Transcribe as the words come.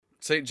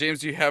St. James,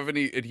 do you have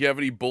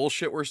any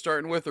bullshit we're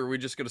starting with, or are we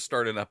just gonna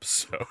start an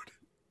episode?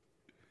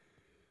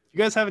 If you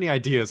guys have any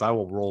ideas, I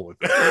will roll with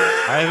it.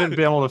 I haven't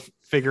been able to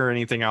figure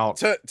anything out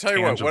Tell you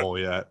tangible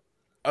what yet.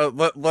 We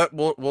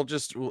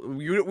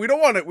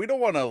don't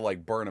want to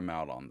like burn them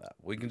out on that.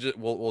 We can just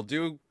we'll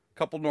do a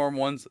couple normal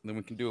ones, and then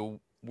we can do a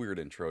weird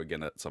intro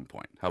again at some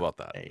point. How about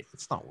that? Hey,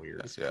 it's not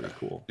weird. It's Yeah. pretty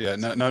cool. Yeah,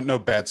 no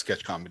bad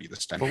sketch comedy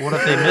this time. But what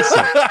if they miss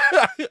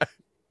it?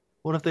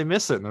 What if they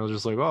miss it and they're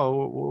just like,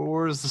 oh,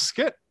 where's the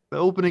skit? The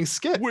opening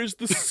skit? Where's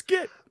the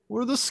skit?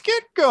 Where'd the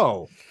skit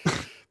go?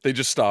 They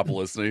just stop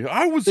listening.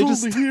 I was They only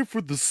just- here for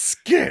the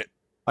skit.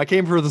 I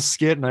came for the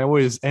skit and I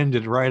always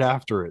ended right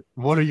after it.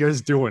 What are you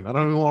guys doing? I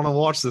don't even want to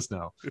watch this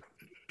now.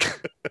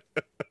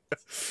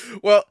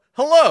 Well,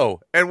 hello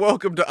and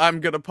welcome to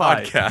I'm Gonna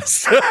Hi.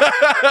 Podcast.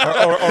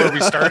 Or are we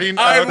starting?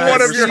 I'm Okay,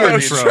 one of we're your starting.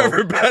 hosts, intro.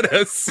 Trevor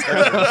Bettis. Okay,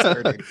 we're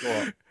starting.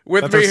 Cool.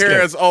 With That's me our here,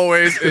 skit. as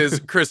always, is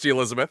Christy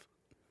Elizabeth,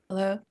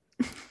 Hello.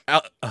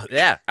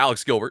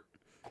 Alex Gilbert,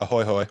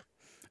 Ahoy, hoy.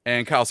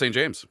 and Kyle St.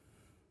 James.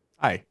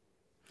 Hi.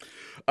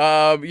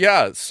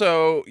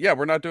 So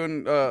we're not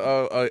doing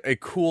a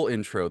cool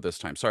intro this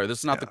time. Sorry, this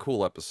is not the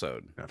cool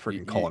episode. I'm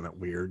freaking calling it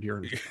weird.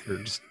 You're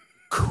just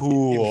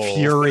Cool.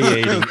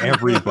 infuriating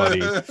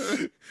everybody.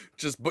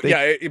 Just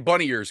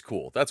bunny ears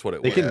cool. That's what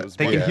it They was. can It was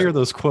they bunny- can hear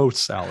those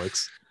quotes,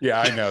 Alex. Yeah,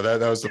 I know that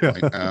was the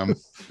point.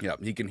 Yeah,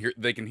 they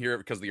can hear it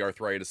because of the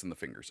arthritis in the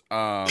fingers.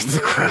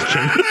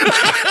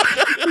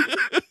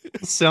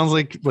 Sounds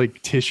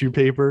like tissue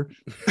paper.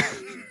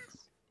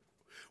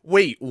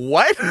 Wait,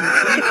 what?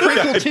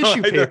 Crinkle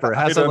tissue paper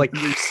has I a don't like.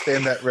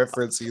 understand that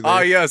reference either.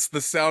 Ah, yes,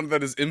 the sound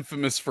that is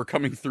infamous for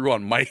coming through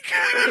on mic.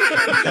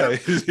 Yeah,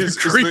 it's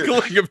The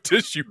crinkling of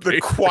tissue the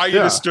paper.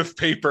 quietest of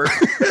paper.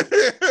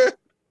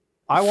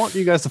 I want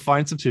you guys to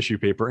find some tissue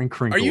paper and Are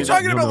crinkle you it.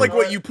 talking No, about no. like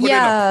what you put in a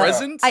Yeah.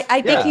 present? I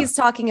think Yeah. he's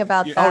talking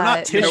about Yeah. that. Oh, not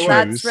because tissues.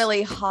 That's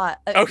really hot.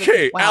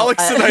 Okay, Wow.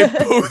 Alex and I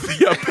both.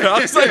 Yeah,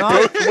 Alex and I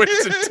Not- both went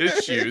to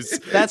tissues.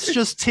 That's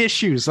just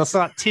tissues. That's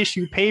not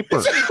tissue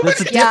paper. That's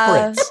a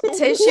Yeah, difference.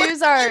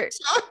 tissues are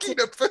Talking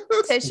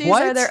about? tissues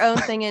What? are their own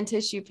thing, and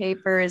tissue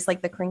paper is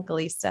like the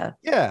crinkly stuff.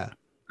 Yeah.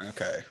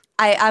 Okay.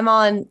 I'm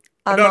on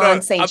No,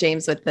 on St. I'm-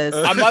 James with this.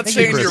 I'm not Thank you,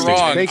 saying you're Christy.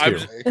 wrong. Thank I'm you.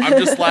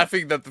 I'm just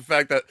laughing at the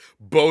fact that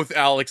both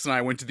Alex and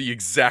I went to the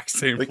exact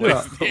same place Yeah.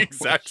 at the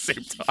exact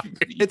same time.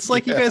 It's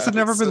like you guys have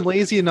never been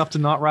lazy enough to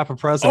not wrap a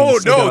present. Oh,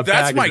 and still no, got a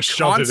that's bag my and just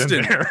shoved it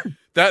in constant. there.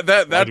 That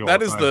I do all that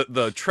the is time.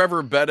 the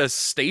Trevor Bettis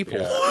staple.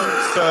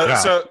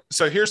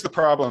 So here's the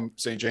problem,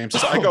 St. James.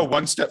 Is I go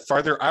one step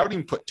farther. I don't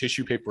even put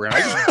tissue paper in. I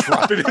just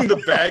drop it in the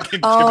bag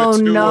and Oh,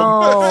 give it to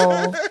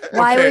no.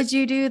 Why Okay. would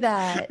you do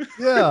that?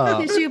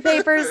 Yeah. Tissue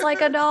paper is like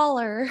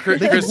 $1.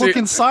 Chris- They can Christy, look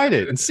inside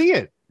it and see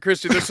it.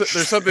 Christy,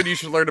 there's something you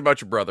should learn about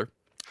your brother.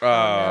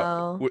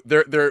 Oh, no.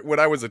 There. When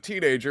I was a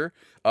teenager,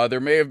 there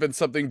may have been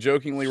something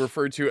jokingly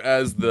referred to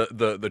as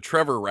the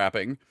Trevor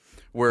rapping,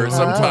 where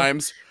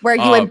sometimes Where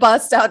you would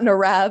bust out in a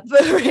rap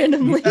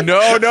randomly.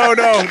 no.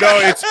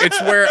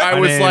 It's where I My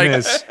was name like,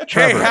 is "Hey,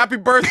 Trevor." happy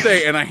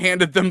birthday!" and I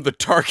handed them the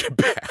Target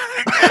bag.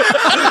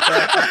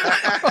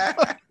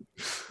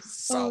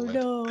 Oh Solid.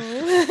 no.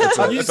 You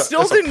That's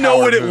still a didn't know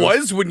power what it move.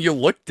 was when you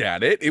looked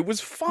at it. It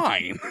was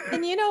fine.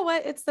 And you know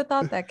what? It's the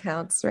thought that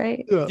counts,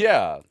 right?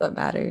 Yeah. What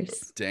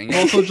matters. Dang I'm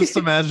it. also just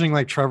imagining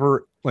like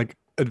Trevor like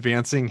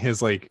advancing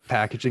his like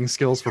packaging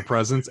skills for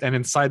presents, and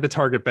inside the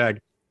Target bag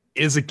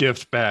is a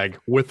gift bag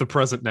with the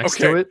present next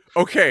to it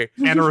Okay.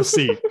 and a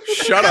receipt.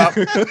 Shut up.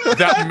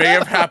 That may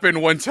have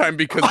happened one time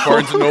because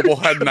Barnes & Noble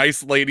had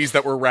nice ladies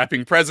that were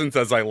wrapping presents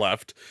as I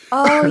left.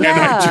 Oh And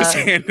yeah. I just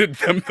handed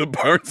them the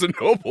Barnes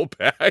 & Noble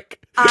bag.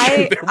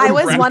 I They were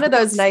was one of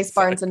wrapped those nice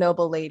inside. Barnes and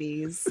Noble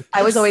ladies.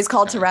 I was always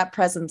called to wrap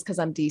presents because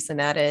I'm decent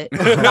at it.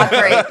 Not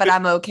great, but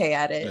I'm okay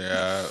at it.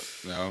 Yeah.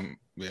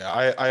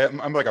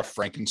 I'm like a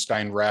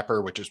Frankenstein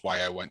wrapper, which is why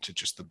I went to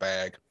just the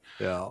bag.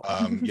 Yeah.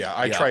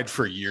 I Yeah. tried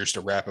for years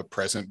to wrap a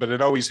present, but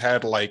it always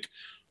had like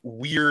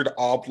weird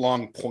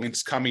oblong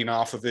points coming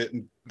off of it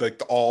and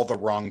like all the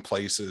wrong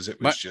places. It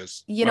was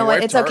just You My know what?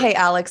 wife It's Tara- okay,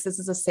 Alex. This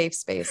is a safe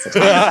space to talk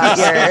about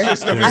your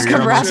Yeah, lack you're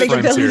of amongst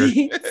wrapping friends here.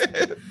 ability.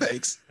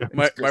 thanks.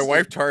 My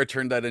wife Tara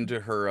turned that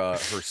into her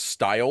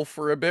style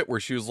for a bit, where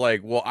she was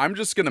like, "Well, I'm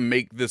just gonna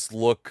make this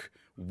look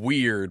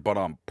weird, but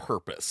on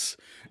purpose."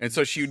 And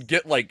so she would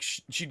get like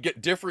she'd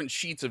get different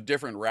sheets of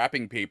different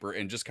wrapping paper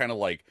and just kind of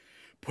like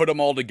put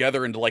them all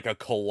together into like a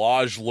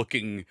collage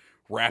looking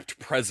wrapped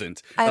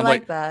present. I I'm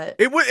like that.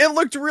 It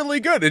looked really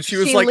good, and she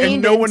was She like, and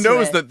leaned no one into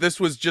knows it. that this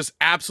was just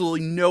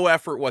absolutely no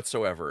effort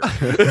whatsoever.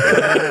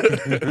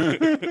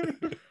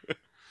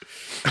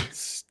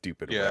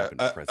 Stupid Yeah, wrapping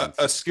presents.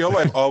 a skill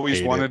I've always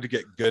Hate it. wanted to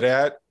get good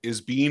at is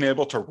being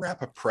able to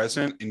wrap a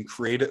present and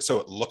create it so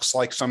it looks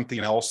like something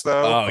else,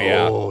 though. Oh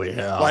yeah. Oh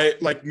yeah.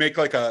 Like make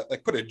like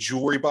put a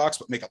jewelry box,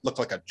 but make it look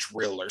like a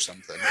drill or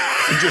something,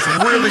 and just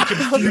really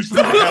confuse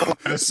the hell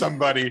out of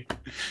somebody.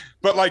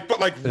 But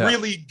Yeah.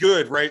 really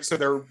good, right? So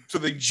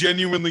they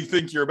genuinely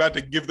think you're about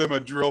to give them a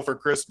drill for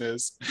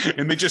Christmas,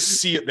 and they just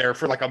see it there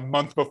for like a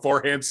month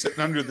beforehand, sitting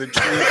under the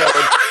tree.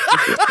 Going,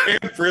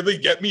 And really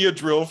get me a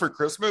drill for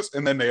Christmas,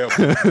 and then they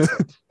open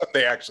what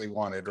they actually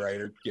wanted, right?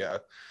 Or, yeah.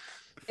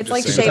 It's Just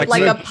like saying. shaped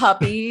like a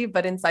puppy,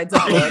 but inside's a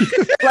book.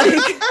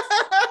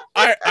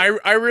 Like,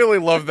 I really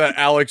love that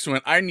Alex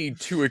went, I need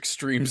two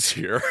extremes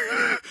here.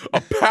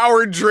 A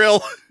power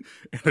drill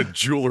and a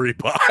jewelry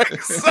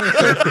box.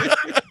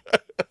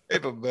 I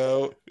don't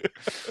know.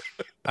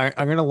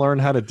 I'm gonna learn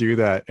how to do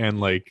that and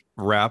like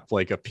wrap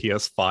like a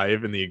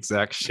PS5 in the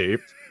exact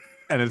shape,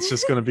 and it's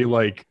just gonna be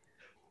like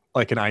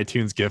an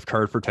iTunes gift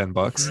card for $10.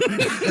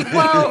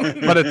 well,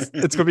 But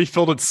it's gonna be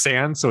filled with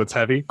sand, so it's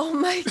heavy. oh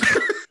my god.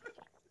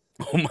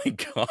 Oh my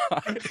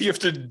god. You have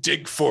to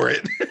dig for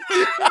it.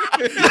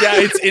 Yeah,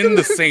 it's in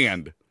the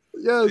sand.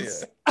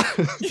 Yes.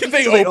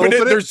 They open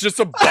it, there's just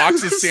a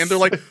box of sand. They're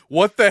like,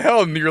 what the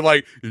hell? And you're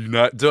like, you're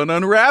not done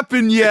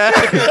unwrapping yet.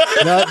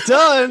 Not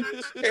done.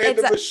 Hand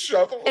him a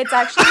shovel. It's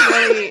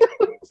actually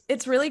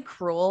it's really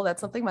cruel.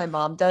 That's something my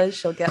mom does.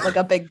 She'll get like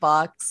a big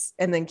box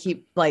and then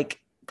keep like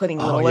putting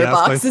littler yeah, that's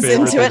my boxes favorite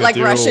into thing it to like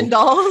do. Russian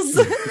dolls.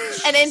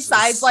 And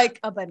inside's like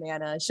a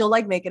banana. She'll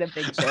like make it a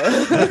big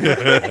joke.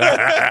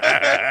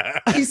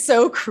 She's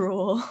so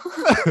cruel.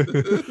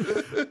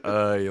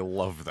 I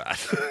love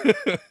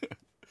that.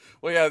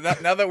 Well, yeah,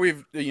 now that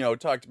we've,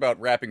 talked about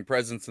wrapping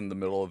presents in the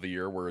middle of the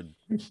year where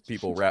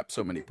people wrap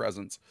so many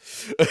presents.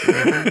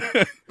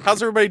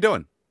 How's everybody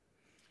doing?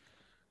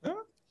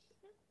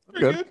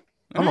 Good.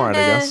 I'm all right, I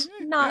guess.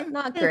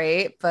 Not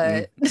great,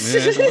 but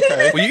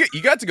Okay. Well,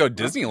 you got to go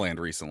Disneyland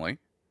recently.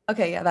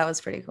 okay, yeah, that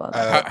was pretty cool.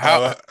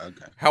 Okay.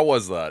 How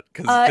was that?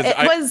 Because It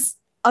was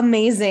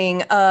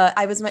amazing.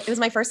 It was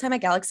my first time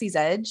at Galaxy's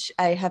Edge.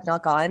 I have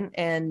not gone,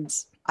 and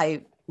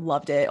I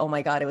loved it. Oh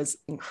my god, it was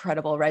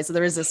incredible. Rise of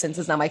the Resistance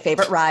is now my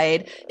favorite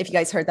ride. If you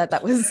guys heard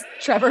that was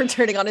Trevor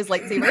turning on his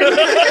lightsaber.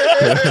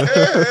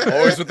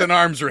 always within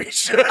arm's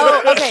reach.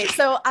 Oh, okay.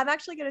 So I'm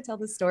actually going to tell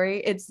this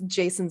story. It's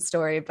Jason's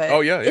story, but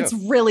it's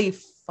really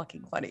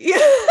fucking funny.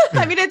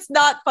 I mean, it's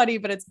not funny,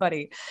 but it's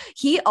funny.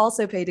 He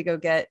also paid to go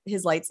get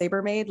his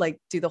lightsaber made, like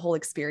do the whole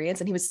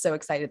experience. And he was so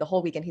excited the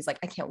whole weekend. He's like,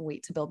 I can't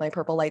wait to build my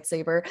purple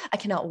lightsaber. I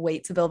cannot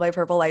wait to build my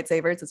purple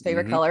lightsaber. It's his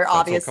favorite color. That's what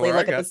Obviously, color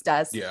look I at got. this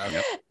desk. Yeah.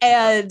 Yep.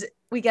 And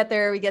we get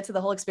there, we get to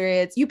the whole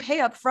experience. You pay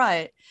up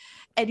front.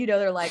 And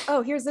they're like,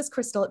 oh, here's this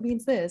crystal, it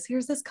means this.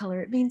 Here's this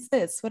color, it means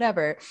this,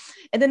 whatever.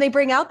 And then they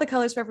bring out the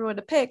colors for everyone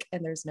to pick,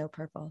 and there's no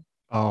purple.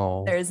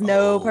 Oh. There's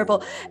no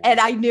purple. And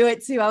I knew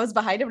it too. I was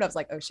behind him and I was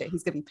like, oh shit,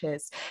 he's gonna be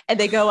pissed. And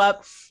they go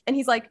up and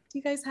he's like, do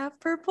you guys have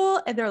purple?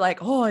 And they're like,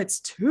 oh, it's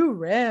too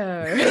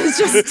rare. It's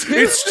just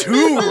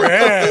too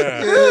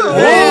rare.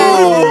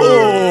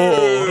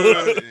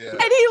 Oh.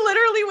 And he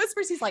literally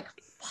whispers, he's like,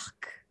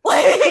 fuck.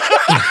 Like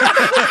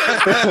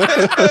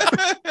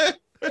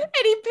and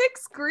he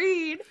picks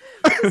green,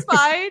 which is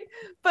fine.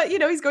 But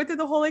he's going through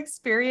the whole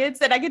experience,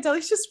 and I can tell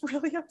he's just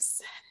really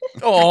upset.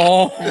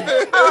 Oh.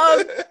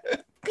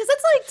 Because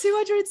it's like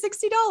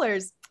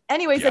 $260.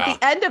 Anyways, at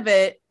the end of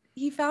it,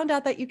 he found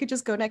out that you could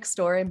just go next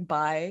door and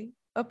buy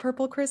a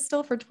purple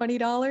crystal for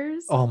 $20.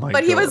 Oh my god.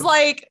 But he was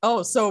like,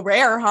 oh, so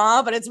rare,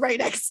 huh? But it's right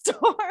next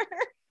door.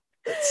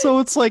 So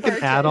it's like an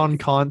Purchase. add-on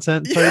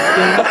content type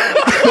thing.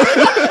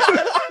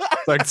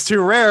 Like, it's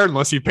too rare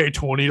unless you pay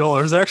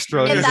 $20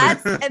 extra. And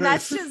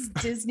that's just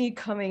Disney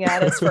coming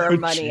at us for our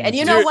money. And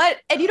you know Dude. what?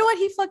 And you know what?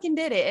 He fucking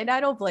did it, and I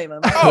don't blame him.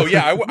 Oh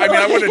yeah, I mean,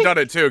 I would have done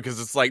it too because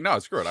it's like, no,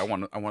 screw it. I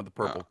want the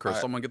purple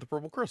crystal. I'm gonna get the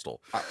purple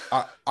crystal.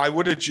 I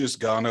would have just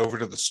gone over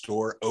to the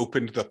store,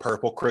 opened the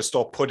purple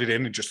crystal, put it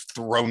in, and just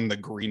thrown the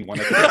green one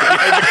at the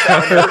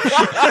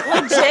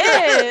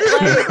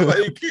Legit.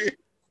 like,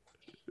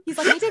 He's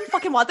like, I didn't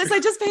fucking want this. I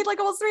just paid like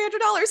almost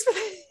 $300 for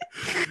this.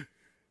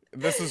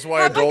 This is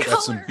why Have a adults.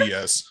 that's some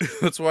BS.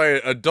 That's why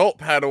adult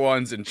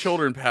Padawans and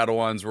children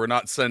Padawans were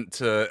not sent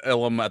to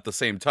Ilum at the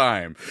same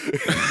time.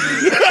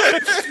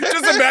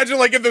 Just imagine,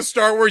 like, in the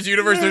Star Wars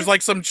universe, there's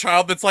like some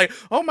child that's like,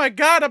 "Oh my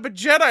god, I'm a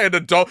Jedi." An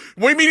adult.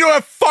 What do you mean you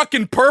have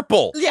fucking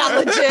purple? Yeah,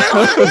 legit.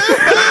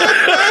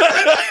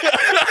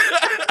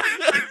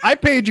 I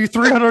paid you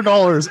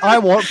 $300. I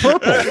want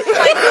purple. Like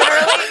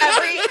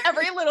literally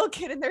every little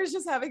kid in there is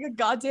just having a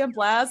goddamn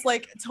blast,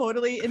 like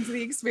totally into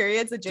the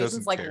experience. And Jason's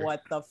Doesn't like, care.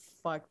 what the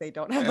fuck? They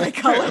don't have my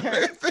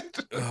color.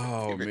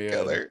 Oh man.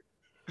 Color.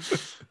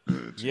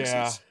 Yeah,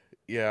 Jesus.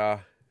 yeah.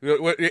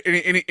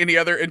 Any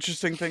other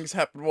interesting things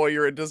happened while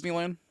you're at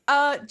Disneyland?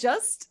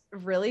 Just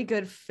really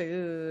good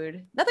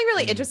food. Nothing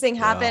really interesting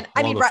happened.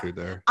 Yeah, I mean, love the food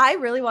there. I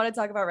really want to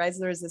talk about Rise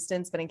of the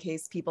Resistance, but in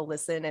case people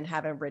listen and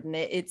haven't ridden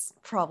it, it's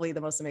probably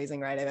the most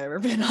amazing ride I've ever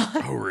been on.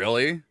 Oh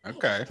really?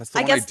 Okay. That's the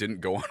I one I guess- didn't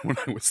go on when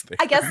I was there.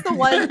 I guess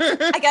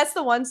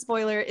the one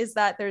spoiler is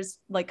that there's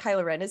like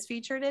Kylo Ren is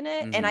featured in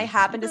it, and I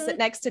happen to sit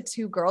next to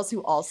two girls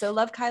who also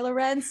love Kylo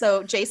Ren.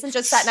 So Jason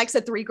just sat next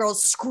to three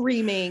girls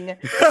screaming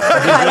for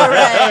Kylo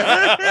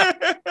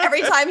Ren.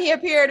 Every time he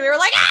appeared, we were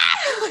like,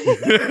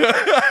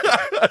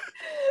 ah!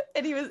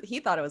 And he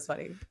thought it was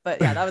funny,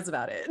 but yeah, that was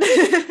about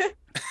it.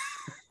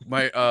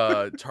 My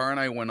Tara and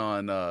I went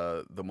on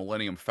the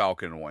Millennium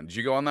Falcon one. Did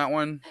you go on that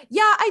one?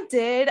 Yeah, I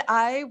did.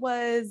 I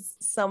was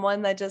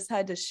someone that just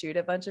had to shoot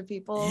a bunch of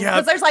people. Yeah,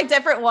 because there's like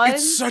different ones.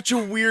 It's such a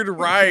weird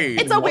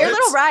ride. It's a weird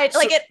little ride.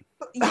 Like it.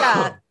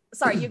 Yeah.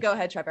 Sorry, you go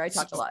ahead, Trevor. I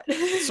talked a lot.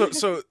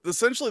 So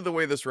essentially, the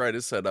way this ride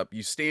is set up,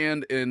 you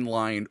stand in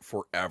line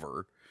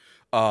forever.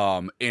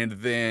 And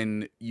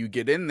then you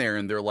get in there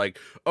and they're like,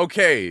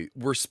 okay,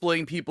 we're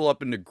splitting people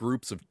up into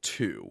groups of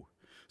 2.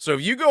 So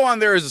if you go on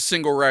there as a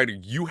single rider,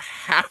 you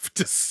have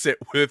to sit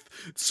with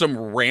some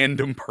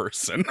random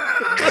person.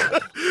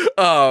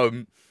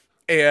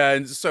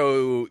 And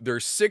so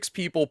there's 6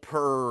 people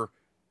per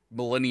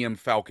Millennium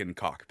Falcon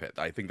cockpit.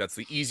 I think that's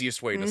the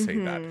easiest way to say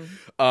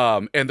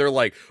that. And they're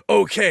like,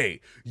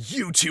 okay,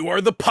 you 2 are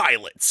the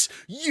pilots,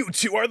 you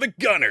 2 are the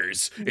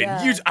gunners, and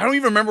you I don't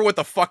even remember what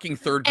the fucking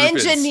third group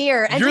is. You're the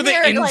engineers.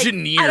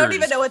 Like, I don't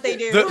even know what they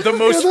do. The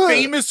most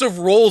famous of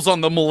roles on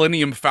the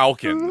Millennium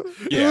Falcon.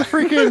 Yeah,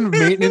 freaking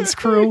maintenance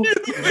crew.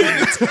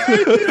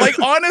 Like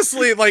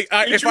honestly, like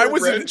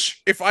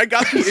if I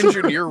got the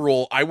engineer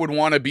role, I would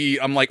want to be.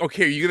 I'm like,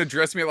 okay, are you gonna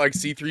dress me like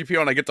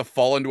C-3PO and I get to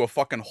fall into a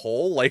fucking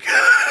hole? Like.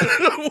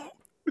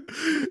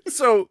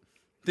 So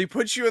they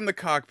put you in the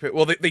cockpit.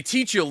 Well, they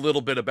teach you a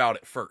little bit about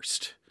it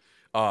first,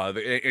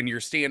 and you're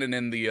standing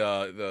in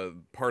the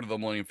part of the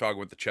Millennium Falcon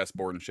with the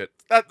chessboard and shit.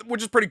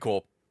 Which is pretty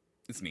cool.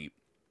 It's neat.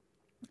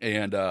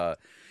 And they're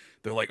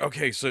like,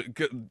 okay, so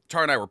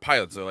Tara and I were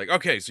pilots. They're like,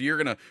 okay, so you're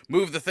gonna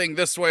move the thing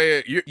this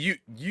way.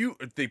 You.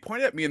 They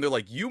point at me and they're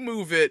like, you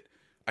move it.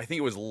 I think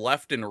it was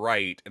left and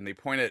right, and they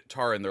point at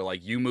Tara and they're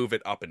like, you move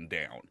it up and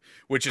down,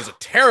 which is a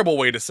terrible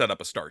way to set up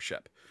a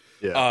starship.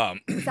 Yeah.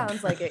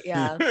 Sounds like it,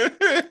 yeah.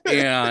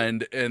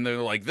 and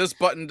they're like, this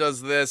button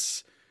does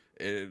this,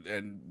 and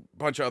a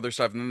bunch of other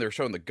stuff. And then they're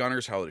showing the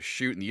gunners how to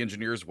shoot, and the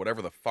engineers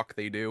whatever the fuck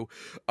they do.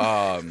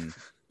 And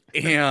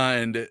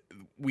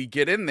we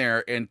get in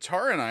there, and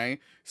Tara and I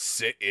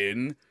sit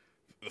in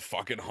the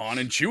fucking Han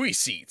and Chewie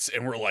seats,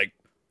 and we're like,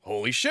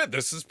 holy shit,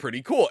 this is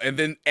pretty cool. And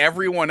then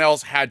everyone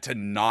else had to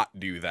not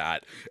do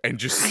that and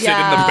just sit in the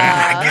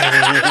back.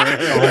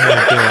 Oh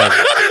my God.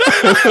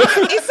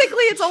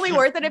 Basically, it's only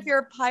worth it if you're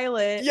a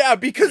pilot. Yeah,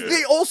 because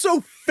they also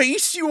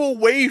face you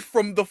away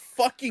from the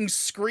fucking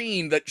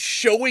screen that's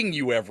showing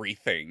you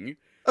everything.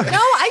 No,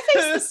 I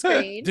faced the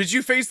screen. Did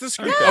you face the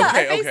screen? Yeah,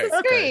 I faced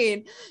the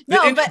screen.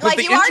 No, but like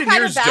the you are kind of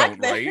engineers back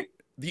don't, there. right?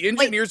 The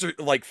engineers are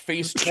like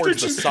faced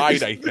towards the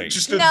side, I think.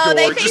 Just the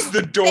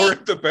door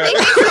at the back.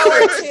 They face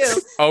forward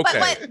too.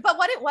 Okay. But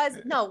what it was,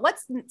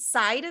 what's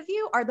side of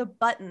you are the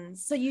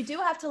buttons. So you do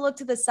have to look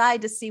to the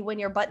side to see when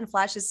your button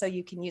flashes so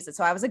you can use it.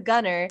 So I was a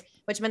gunner,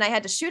 which meant I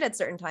had to shoot at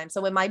certain times.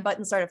 So when my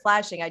button started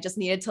flashing, I just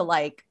needed to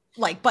like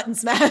button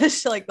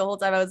smash like the whole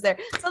time I was there.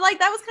 So like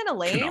that was kind of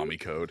lame. Konami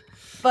code.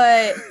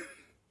 But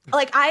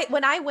like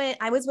when I went,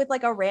 I was with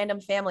like a random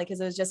family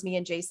because it was just me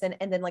and Jason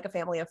and then like a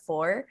family of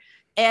 4.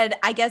 And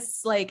I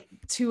guess like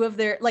 2 of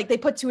their, like they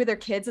put 2 of their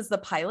kids as the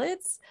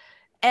pilots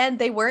and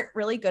they weren't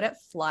really good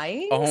at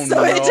flying. Oh,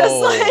 so it just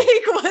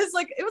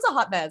it was a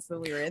hot mess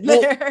when we were in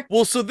there.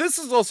 Well, so this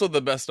is also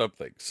the messed up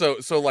thing. So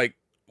like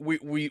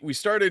we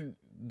started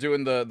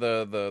doing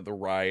the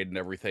ride and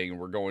everything, and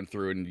we're going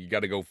through, and you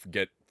got to go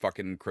get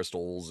fucking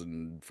crystals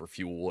and for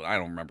fuel. I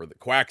don't remember the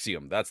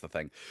coaxium. That's the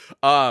thing.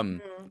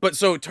 But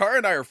so Tara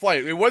and I are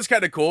flying. It was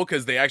kind of cool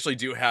because they actually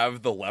do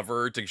have the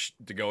lever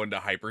to go into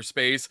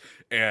hyperspace,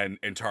 and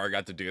Tara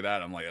got to do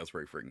that. I'm like, that's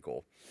pretty freaking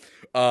cool.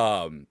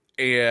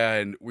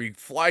 And we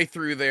fly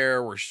through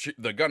there.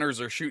 The gunners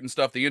are shooting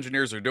stuff. The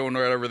engineers are doing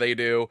whatever they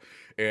do,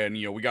 and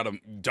we got to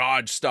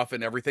dodge stuff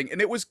and everything.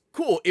 And it was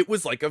cool. It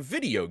was like a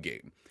video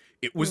game.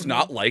 It was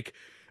not like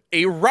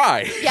a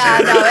ride. Yeah,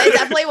 no, it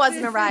definitely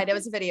wasn't a ride. It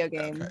was a video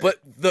game. But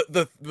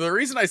the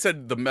reason I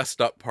said the messed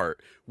up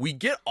part, we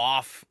get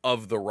off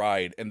of the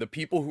ride, and the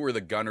people who are the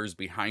gunners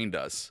behind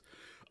us,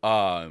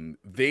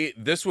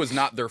 this was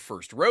not their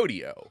first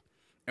rodeo.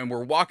 And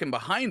we're walking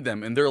behind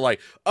them, and they're like,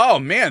 "Oh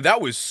man,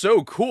 that was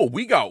so cool.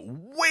 We got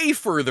way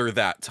further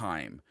that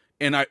time."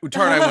 And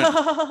Tara and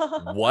I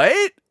went,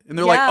 "What?" And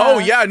they're like, "Oh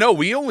yeah, no,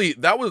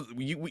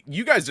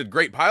 you guys did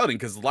great piloting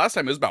because the last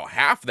time it was about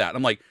half that."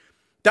 I'm like,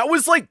 that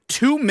was like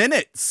 2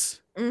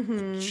 minutes.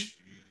 Mm-hmm.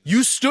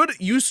 You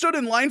stood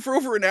in line for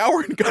over an hour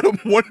and got a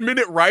 1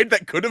 minute ride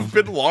that could have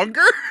been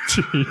longer.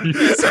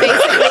 Basically,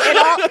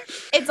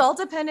 it's all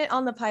dependent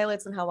on the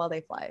pilots and how well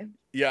they fly.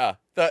 Yeah,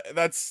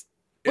 that's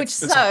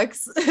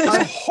sucks.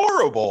 It's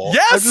horrible.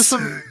 Yes.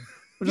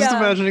 I'm just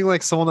imagining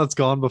like someone that's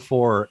gone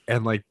before,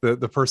 and like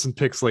the person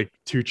picks like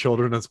 2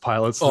 children as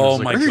pilots. Oh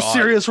my God. Are you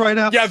serious right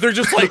now? Yeah, they're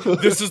just like,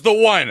 this is the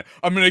one.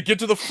 I'm gonna get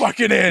to the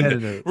fucking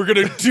end. No. We're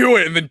gonna do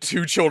it, and then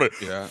 2 children.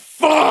 Yeah.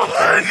 Fuck.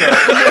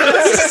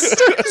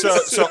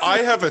 So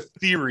I have a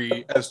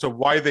theory as to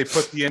why they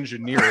put the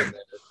engineer in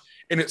there.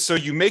 and it's so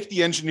you make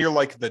the engineer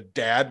like the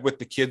dad with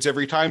the kids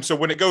every time. So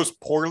when it goes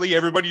poorly,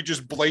 everybody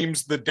just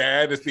blames the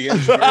dad as the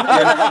engineer.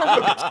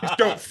 The kids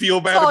don't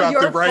feel bad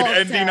about the ride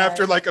ending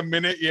after like a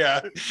minute.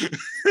 Yeah.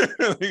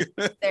 There you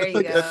go.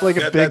 It's like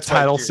a big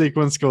title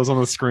sequence goes on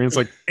the screen. It's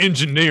like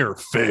engineer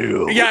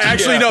failed. Yeah,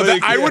 actually, no.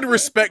 I would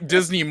respect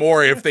Disney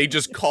more if they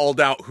just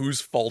called out whose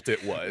fault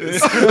it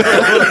was.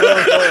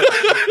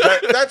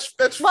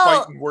 That's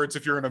fighting words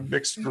if you're in a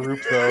mixed group,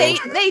 though.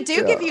 They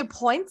do give you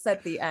points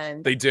at the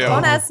end. They do.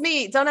 Don't ask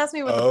me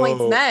what the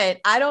points meant.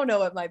 I don't know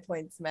what my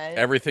points meant.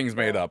 Everything's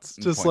made up. It's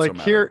just like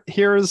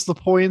here is the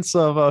points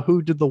of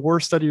who did the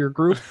worst out of your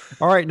group.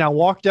 All right, now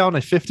walk down a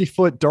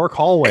 50-foot dark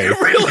hallway. It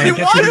really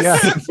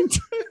was.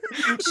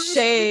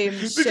 Shame.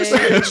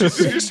 They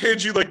just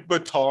hand you like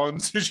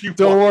batons as you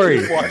don't worry.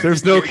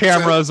 There's no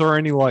cameras or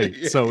any light,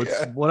 so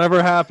it's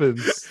whatever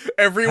happens.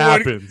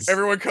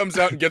 Everyone comes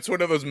out and gets one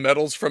of those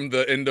medals from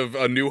the end of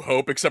A New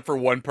Hope, except for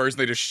one person.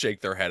 They just shake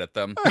their head at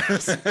them.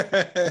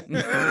 I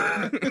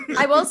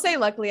will say,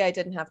 luckily, I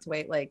didn't have to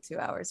wait like 2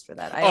 hours for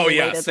that. I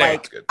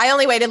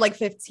only waited like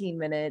 15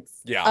 minutes.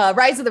 Yeah.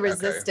 Rise of the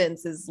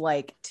Resistance is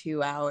like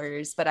 2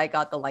 hours, but I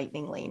got the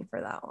Lightning Lane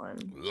for that one.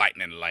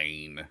 Lightning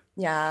Lane.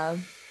 Yeah.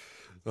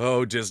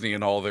 Oh, Disney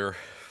and all their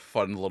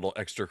fun little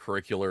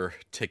extracurricular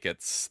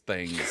tickets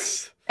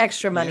things.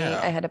 Extra money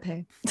I had to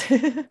pay.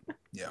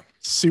 Yeah.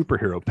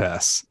 Superhero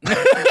pass.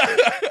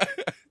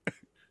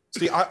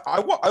 See, I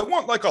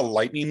want like a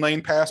lightning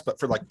lane pass, but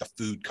for like the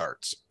food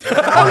carts. No, they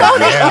have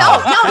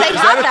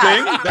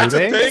that. That's a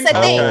thing. It's a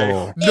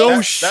thing.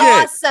 No shit.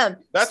 Awesome.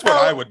 That's what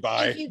I would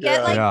buy. If you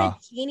get the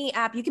Genie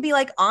app, you could be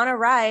like on a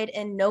ride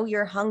and know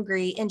you're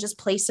hungry and just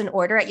place an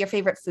order at your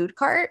favorite food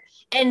cart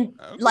and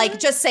like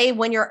just say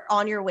when you're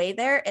on your way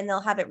there and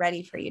they'll have it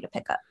ready for you to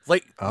pick up.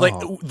 Like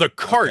the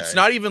carts,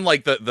 not even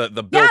like the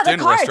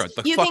built-in restaurant.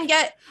 Can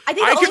get. I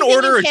can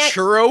order a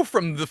churro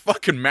from the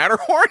fucking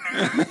Matterhorn.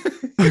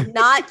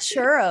 Not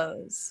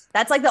churros.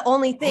 That's like the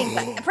only thing.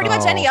 But pretty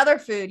much any other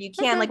food you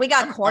can. Like we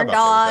got corn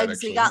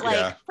dogs. We got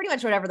like pretty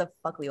much whatever the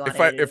fuck we want.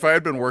 If I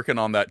had been working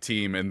on that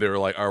team and they were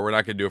like, "Oh, we're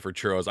not gonna do it for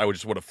churros," I would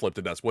have flipped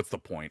it. What's the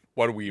point?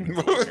 Why do we even?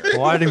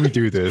 Why did we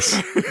do this?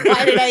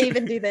 Why did I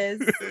even do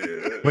this?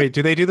 Wait,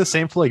 do they do the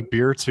same for like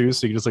beer too?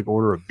 So you can just like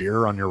order a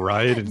beer on your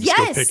ride and just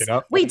go pick it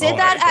up. We did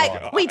that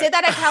at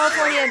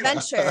California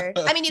Adventure.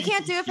 I mean, you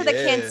can't do it for the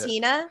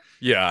cantina.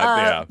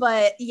 Yeah.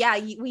 But yeah,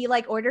 we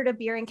like ordered a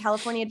beer in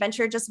California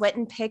Adventure. Just went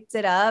and picked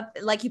it up.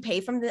 Like you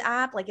pay from the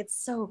app. Like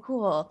it's so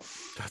cool.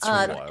 That's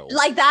wild.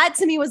 Like that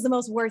to me was the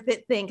most worth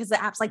it thing because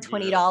the app's like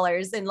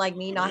 $20 and like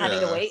me not having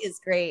to wait is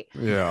great.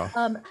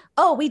 Yeah.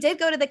 We did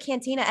go to the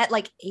cantina at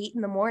like 8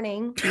 in the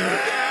morning.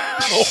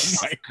 Oh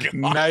my god.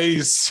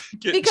 Nice.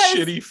 Get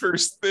shitty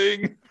first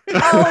thing.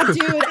 Oh,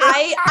 dude,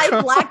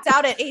 I blacked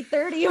out at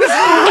 8:30.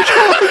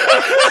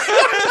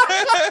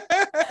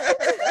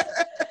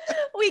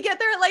 We get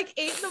there at like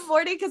 8 in the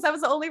morning because that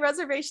was the only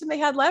reservation they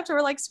had left. And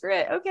we're like, screw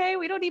it. Okay,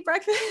 we don't need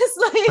breakfast.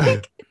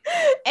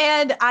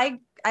 And I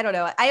don't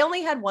know. I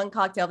only had one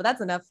cocktail, but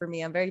that's enough for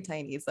me. I'm very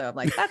tiny, so I'm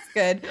like, that's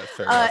good.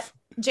 Fair enough.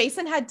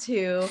 Jason had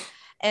 2,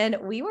 and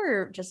we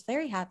were just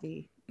very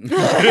happy.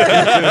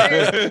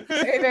 very,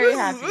 very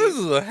happy. This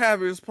is the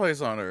happiest place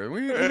on earth.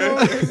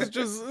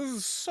 This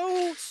is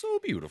so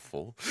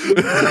beautiful.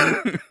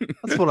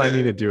 That's what I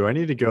need to do. I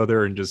need to go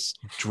there and just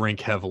drink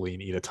heavily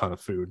and eat a ton of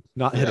food,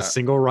 not hit a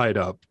single ride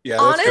up. Yeah,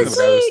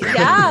 honestly,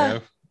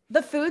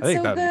 the food's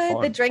so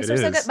good. The drinks are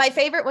so good. My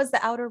favorite was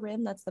the Outer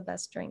Rim. That's the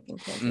best drink in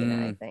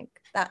Cantina, I think.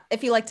 That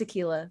if you like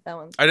tequila, that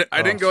one's.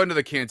 I didn't go into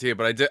the cantina,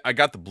 but I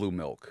got the blue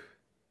milk.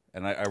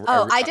 And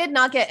I did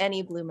not get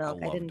any blue milk.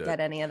 I didn't get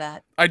any of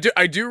that. I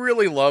do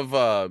really love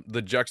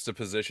the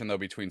juxtaposition though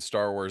between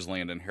Star Wars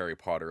Land and Harry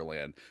Potter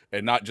Land,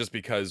 and not just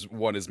because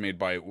one is made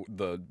by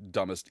the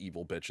dumbest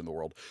evil bitch in the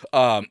world,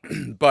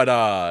 but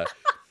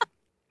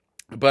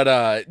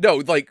no,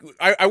 like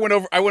I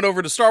went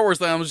over to Star Wars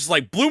Land. I was just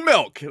like, blue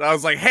milk, and I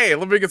was like, hey,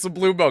 let me get some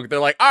blue milk.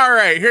 They're like, all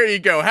right, here you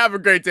go, have a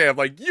great day. I'm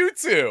like, you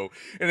too.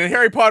 And in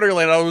Harry Potter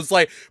Land, I was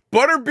like,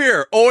 butter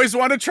beer, always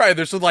want to try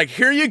this. So like,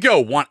 here you go,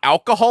 want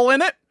alcohol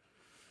in it?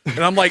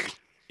 And I'm like,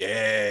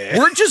 yeah,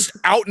 we're just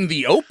out in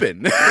the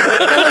open.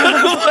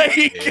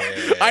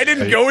 I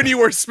didn't go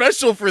anywhere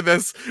special for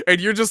this. And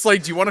you're just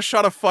like, do you want a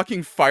shot of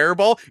fucking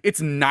Fireball?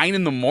 It's 9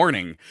 in the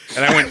morning.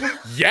 And I went,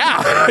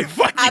 yeah, I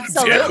fucking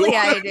absolutely,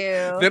 I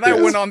do. Then I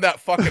went on that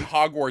fucking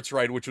Hogwarts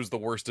ride, which was the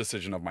worst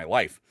decision of my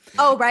life.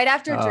 Oh, right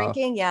after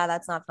drinking? Yeah,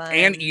 that's not fun.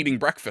 And eating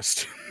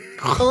breakfast.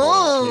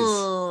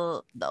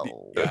 Oh,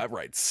 no. That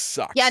ride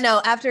sucks. Yeah,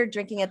 no, after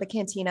drinking at the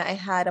cantina, I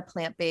had a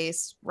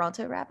plant-based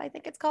Ronto wrap, I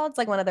think it's called. It's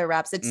like one of their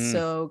wraps. It's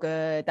so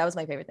good. That was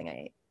my favorite thing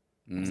I ate.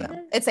 So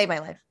it saved my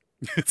life.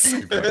 It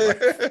saved my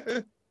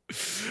life.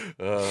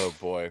 Oh,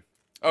 boy.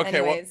 Okay,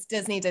 anyways,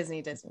 Disney.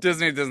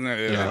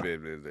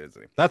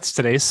 That's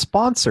today's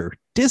sponsor,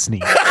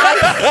 Disney.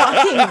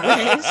 I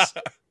fucking wish.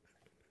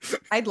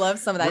 I'd love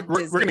some of that. We're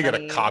Disney gonna get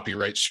money. a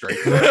copyright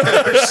strike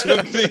or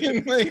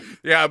something. Like,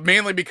 yeah,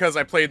 mainly because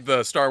I played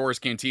the Star Wars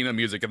Cantina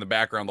music in the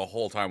background the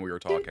whole time we were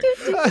talking.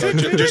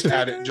 just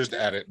add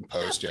it in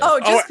post. Yeah.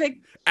 Oh,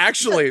 pick.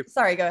 Actually,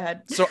 sorry. Go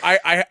ahead. So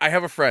I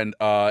have a friend.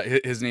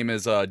 His name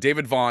is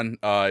David Vaughn.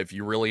 If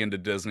you're really into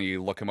Disney,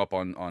 look him up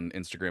on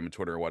Instagram and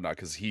Twitter and whatnot,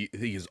 because he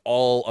is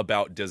all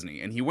about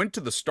Disney. And he went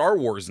to the Star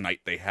Wars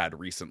night they had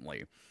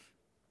recently.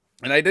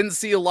 And I didn't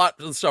see a lot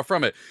of stuff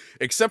from it,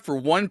 except for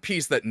one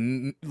piece that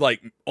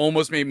like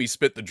almost made me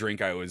spit the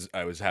drink I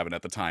was having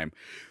at the time.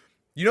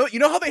 You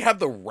know how they have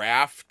the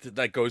raft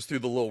that goes through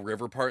the little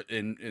river part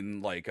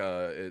in like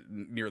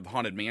near the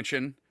Haunted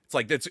Mansion? It's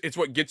like it's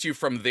what gets you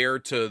from there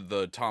to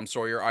the Tom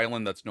Sawyer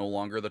Island that's no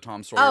longer the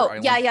Tom Sawyer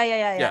Island.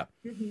 Yeah.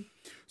 Mm-hmm.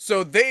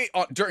 So they,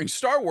 during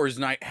Star Wars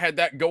night, had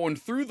that going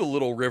through the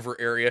little river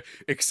area,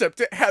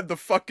 except it had the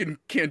fucking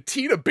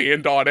Cantina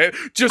band on it,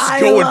 just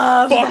going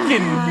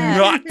fucking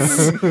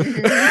nuts.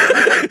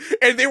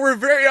 And they were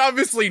very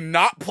obviously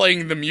not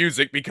playing the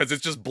music because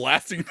it's just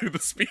blasting through the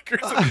speakers.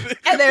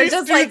 And they're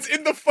just like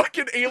in the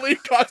fucking alien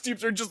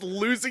costumes are just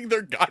losing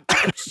their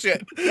goddamn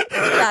shit.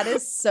 That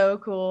is so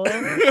cool.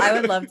 I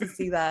would love to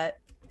see that.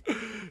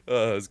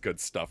 It's good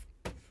stuff.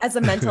 As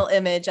a mental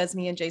image, as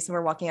me and Jason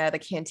were walking out of the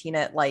canteen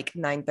at like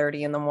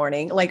 9:30 in the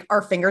morning, like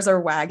our fingers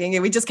are wagging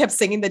and we just kept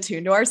singing the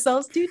tune to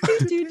ourselves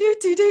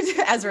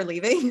as we're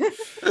leaving.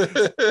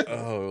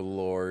 Oh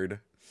Lord.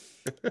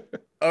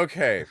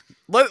 Okay.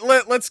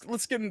 Let's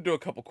get into a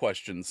couple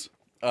questions.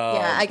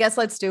 Yeah, I guess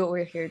let's do what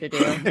we're here to do.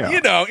 Yeah.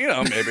 You know,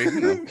 maybe.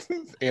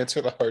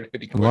 Answer the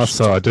hard-hitting questions.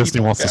 Unless Disney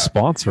wants to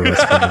sponsor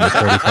us for another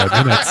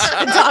 35 minutes.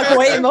 Talk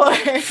way more.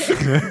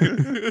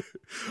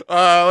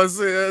 Let's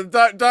see.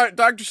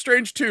 Doctor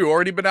Strange 2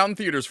 already been out in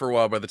theaters for a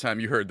while by the time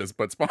you heard this,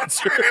 but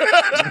sponsor.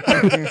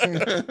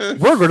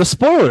 We're going to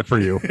spoil it for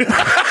you.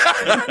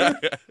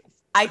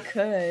 I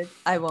could.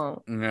 I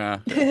won't. Yeah.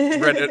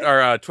 Reddit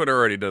or Twitter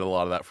already did a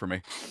lot of that for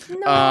me.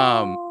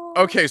 No.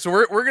 Okay, so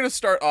we're going to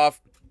start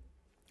off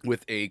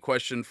with a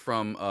question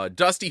from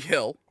Dusty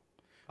Hill.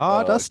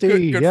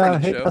 Dusty. Good yeah,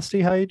 hey, show.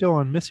 Dusty, how you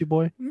doing? Miss you,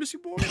 boy. Miss you,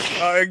 boy.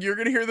 You're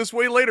going to hear this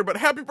way later, but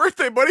happy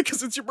birthday, buddy,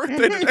 because it's your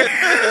birthday today.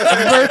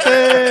 Happy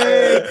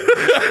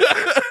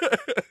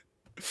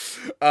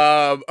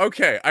birthday!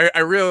 Okay, I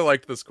really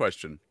liked this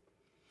question.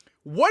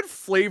 What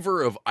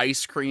flavor of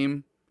ice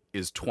cream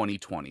is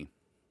 2020?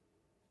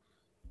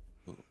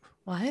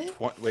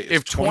 What? Wait,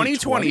 if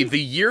 2020, the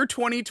year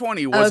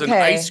 2020 was an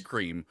ice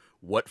cream,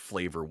 what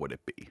flavor would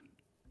it be?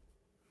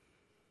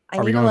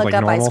 Are we going with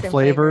like normal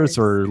flavors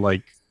or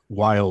like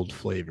wild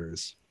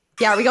flavors?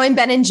 Yeah, are we going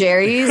Ben and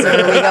Jerry's or are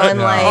we going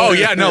like? Oh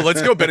yeah, no,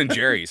 let's go Ben and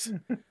Jerry's.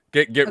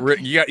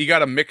 You got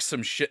to mix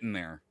some shit in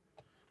there,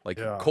 like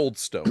Cold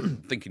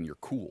Stone. Thinking you're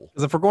cool.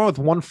 Because if we're going with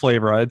one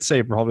flavor, I'd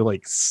say probably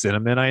like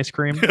cinnamon ice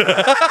cream.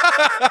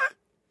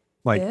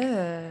 Like,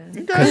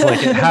 because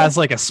like it has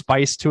like a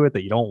spice to it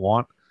that you don't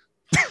want.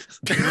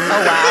 Oh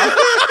wow.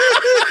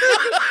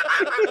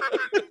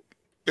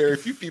 Very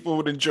few people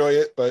would enjoy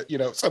it, but you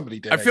know, somebody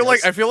did. I feel like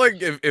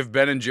if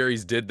Ben and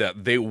Jerry's did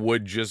that, they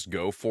would just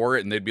go for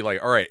it and they'd be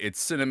like, all right, it's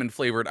cinnamon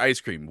flavored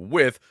ice cream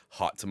with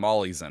hot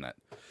tamales in it.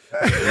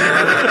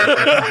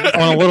 I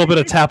want a little bit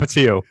of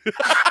Tapatio.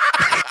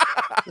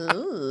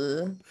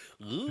 Ooh.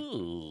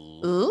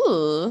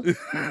 Ooh.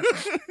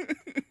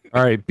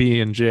 All right,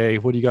 B and J,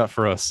 what do you got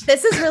for us?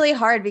 This is really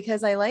hard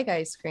because I like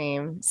ice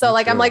cream. So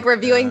like I'm like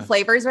reviewing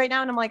flavors right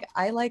now and I'm like,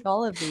 I like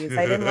all of these.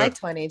 I didn't like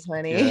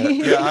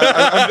 2020. Yeah,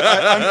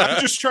 I'm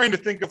just trying to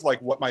think of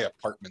like what my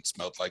apartment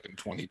smelled like in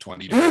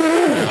 2020.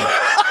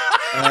 That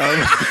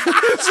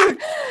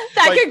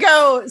could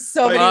go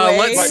so many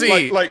ways. Let's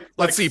see.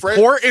 Let's see.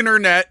 Poor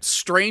internet,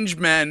 strange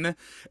men.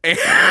 And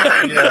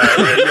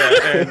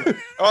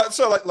and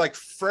so like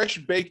fresh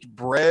baked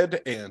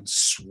bread and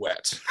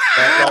sweat.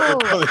 That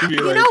would probably be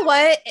you know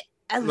what?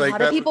 A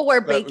lot of people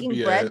were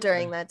baking bread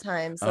during that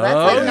time, so that's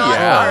like not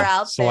far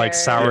out there. So like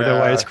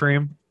sourdough ice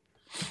cream.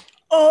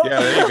 Oh yeah,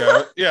 there you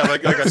go. Yeah,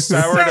 like a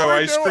sourdough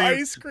ice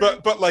cream.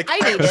 But like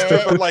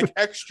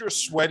extra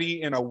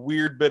sweaty and a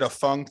weird bit of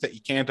funk that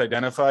you can't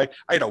identify.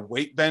 I had a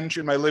weight bench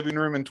in my living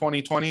room in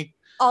 2020.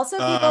 Also,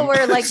 people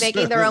were like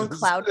making their own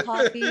cloud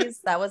coffees.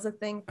 That was a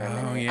thing for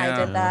me. Yeah.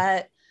 I did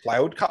that.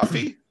 Cloud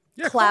coffee?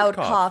 Yeah, cloud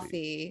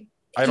coffee.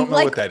 I don't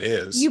know what that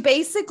is. You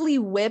basically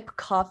whip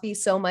coffee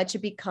so much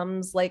it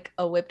becomes like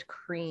a whipped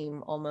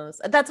cream almost.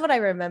 That's what I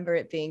remember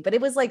it being. But it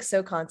was like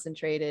so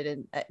concentrated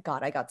and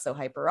God, I got so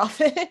hyper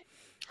off it. I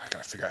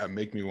gotta figure out how to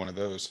make me one of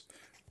those.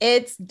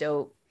 It's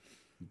dope.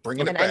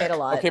 Bringing it back. I made a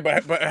lot. Okay,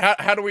 but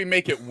how do we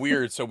make it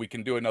weird so we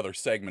can do another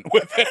segment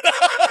with it?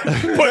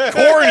 Put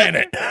corn in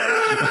it.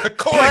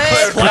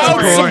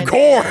 Cloud some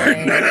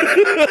corn.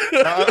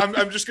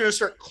 I'm just gonna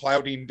start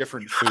clouding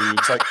different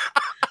foods like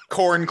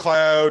corn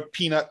cloud,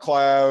 peanut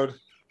cloud,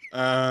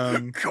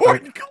 corn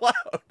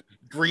cloud,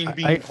 green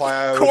bean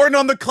cloud, corn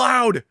on the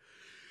cloud.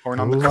 Corn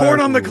on the cloud. Corn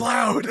on the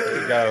cloud.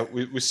 There you go.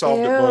 We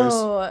solved it, boys.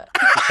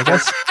 I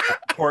guess.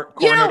 Corn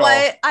you know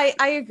what? I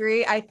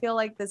agree. I feel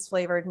like this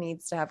flavor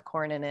needs to have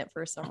corn in it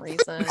for some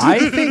reason.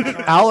 I think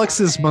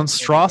Alex's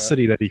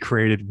monstrosity that he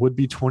created would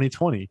be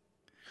 2020.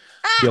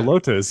 The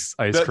Elotes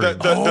ice cream.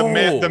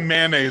 The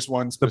mayonnaise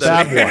ones. The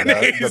bad one.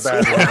 The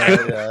bad one.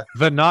 Right? Yeah.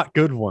 The not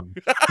good one.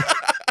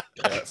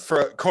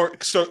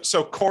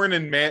 So corn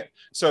and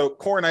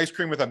corn ice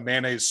cream with a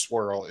mayonnaise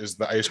swirl is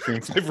the ice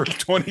cream flavor of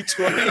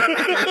 2020.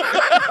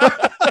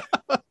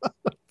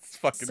 It's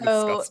fucking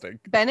disgusting.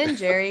 Ben and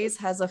Jerry's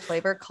has a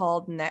flavor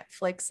called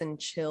Netflix and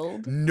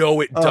Chilled.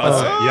 No, it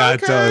doesn't. Yeah,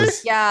 it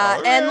does. Yeah,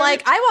 right. And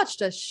like I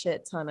watched a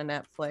shit ton of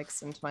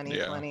Netflix in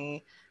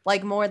 2020,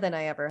 like more than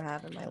I ever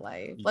have in my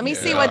life. Let me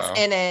see what's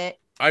in it.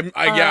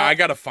 I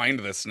gotta find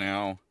this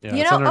now. Yeah,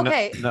 you know,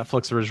 okay.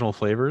 Netflix original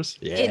flavors.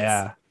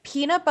 Yeah. It's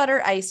peanut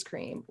butter ice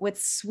cream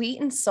with sweet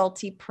and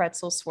salty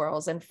pretzel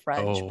swirls and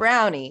French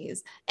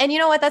brownies. And you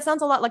know what? That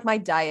sounds a lot like my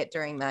diet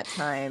during that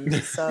time.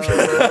 So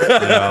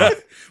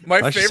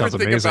my favorite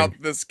thing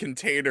about this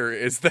container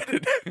is that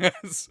it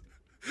has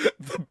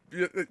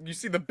you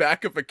see the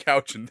back of a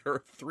couch and there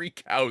are 3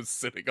 cows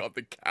sitting on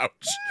the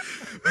couch.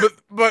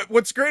 But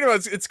what's great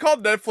about it's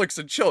called Netflix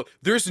and Chill.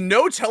 There's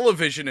no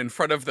television in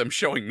front of them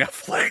showing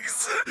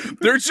Netflix.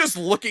 They're just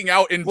looking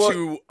out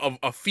into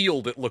a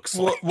field, it looks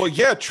like. Well,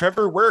 yeah,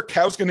 Trevor, where are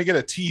cows going to get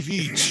a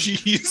TV?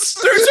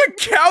 Jeez. There's a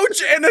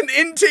couch and an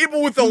end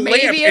table with a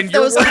lamp and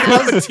you're working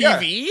on the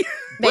TV? Yeah.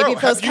 Maybe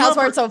if those cows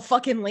weren't so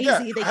fucking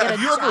lazy, they get a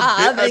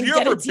job and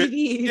get a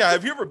TV.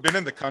 Have you ever been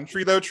in the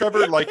country though,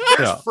 Trevor? Like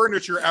there's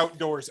furniture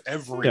outdoors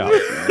everywhere.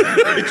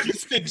 Yeah. It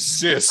just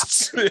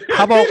exists.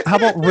 How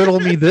about riddle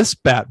me this,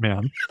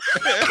 Batman?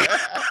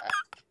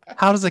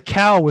 How does a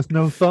cow with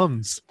no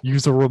thumbs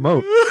use a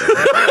remote?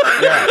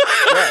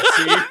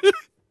 See?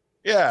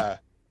 Yeah.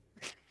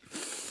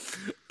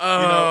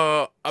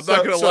 I'm not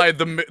gonna lie.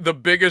 The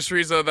biggest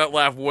reason of that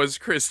laugh was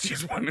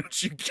Christy's. Why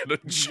don't you get a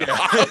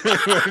job?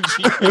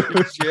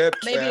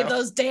 Maybe if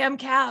those damn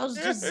cows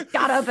just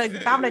got up and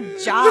found a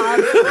job.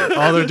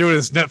 All they're doing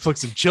is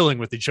Netflix and chilling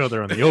with each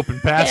other on the open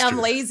pasture. Damn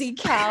lazy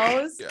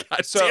cows.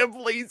 Damn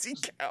lazy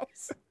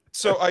cows.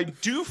 So I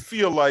do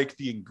feel like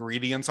the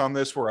ingredients on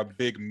this were a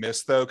big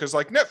miss, though, because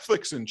like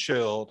Netflix and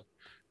chilled,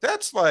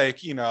 that's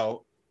like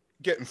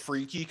getting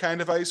freaky kind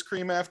of ice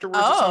cream afterwards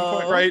at some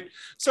point, right?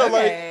 So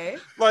like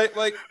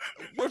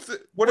what if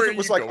it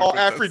was like all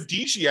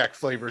aphrodisiac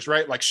flavors,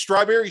 right? Like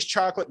strawberries,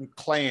 chocolate, and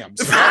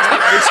clams.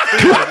 Ice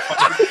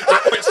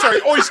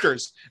cream.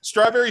 Oysters.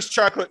 Strawberries,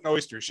 chocolate, and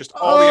oysters. Just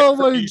all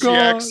the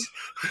aphrodisiacs.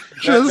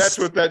 That's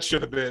what that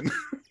should have been.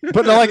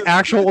 But not like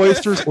actual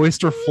oysters,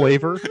 oyster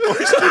flavor.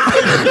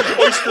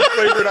 Oyster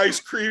flavored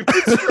ice cream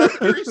with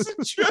strawberries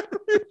and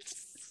chocolate.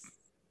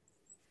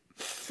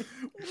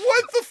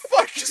 What the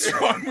fuck is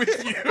wrong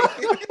with you?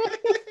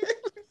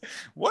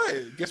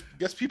 What?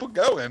 Gets people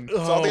going. It's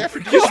all the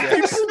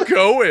aphrodisiacs.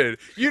 Going.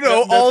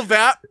 All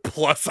that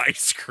plus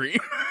ice cream.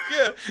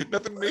 Yeah,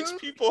 nothing makes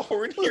people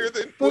hornier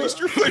than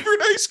oyster flavored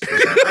ice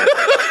cream.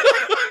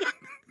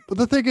 But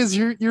the thing is,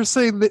 you're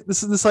saying that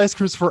this ice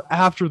cream is for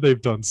after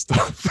they've done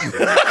stuff.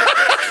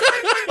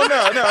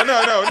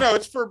 No.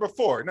 It's for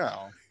before.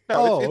 No.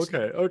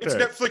 Okay. It's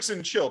Netflix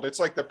and chilled. It's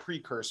like the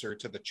precursor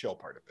to the chill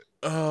part of it.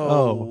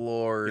 Oh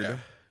Lord. Yeah.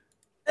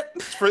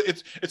 It's for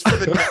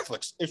the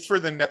Netflix. It's for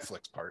the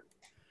Netflix part.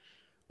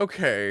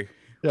 Okay.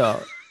 Yeah.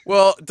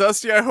 Well,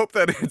 Dusty, I hope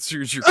that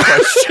answers your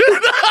question.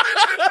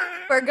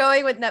 We're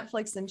going with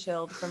Netflix and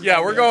Chilled.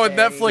 We're going with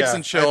Netflix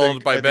and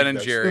Chilled by Ben and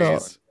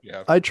Jerry's.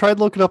 Yeah. I tried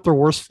looking up their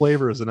worst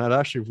flavors, and I'd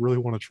actually really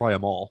want to try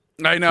them all.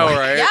 I know,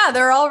 right? Yeah,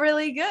 they're all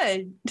really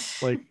good.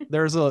 Like,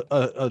 there's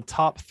a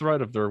top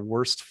thread of their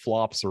worst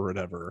flops or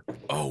whatever.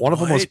 Oh, one of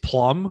them was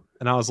plum,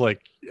 and I was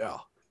like, yeah.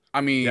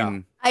 I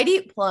mean, I'd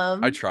eat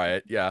plum. I'd try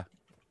it. Yeah.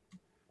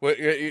 Well,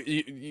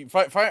 you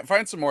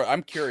find some more.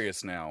 I'm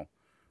curious now.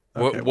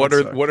 Okay, what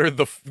are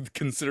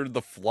considered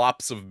the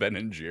flops of Ben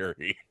and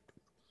Jerry?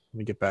 Let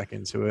me get back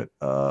into it.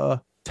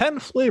 10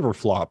 flavor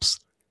flops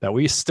that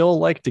we still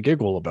like to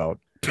giggle about.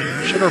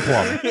 Sugar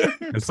plum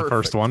is the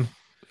first one.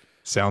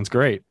 Sounds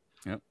great.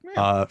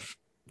 Yep.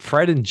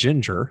 Fried and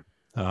ginger.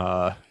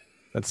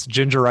 That's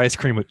ginger ice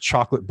cream with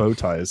chocolate bow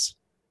ties.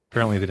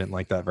 Apparently they didn't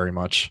like that very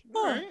much.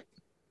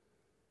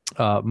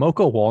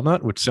 Mocha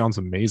walnut, which sounds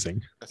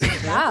amazing.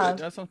 Yeah,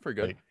 that sounds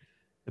pretty good. Like,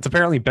 it's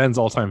apparently Ben's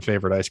all-time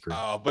favorite ice cream.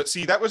 Oh, but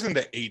see, that was in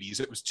the 80s.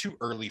 It was too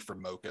early for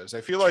mochas.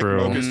 I feel like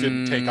mochas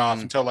didn't take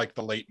off until like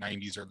the late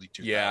 90s, early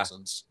 2000s. Yeah.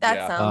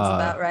 That sounds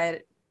about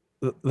right.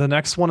 The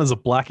next one is a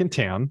black and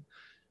tan,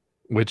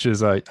 which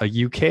is a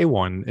UK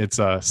one. It's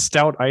a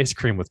stout ice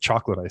cream with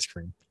chocolate ice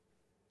cream.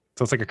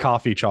 So it's like a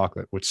coffee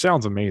chocolate, which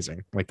sounds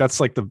amazing. Like that's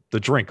like the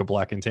drink of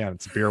black and tan.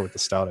 It's a beer with the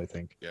stout, I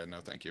think. Yeah, no,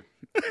 thank you.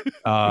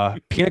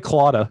 Pina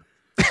colada.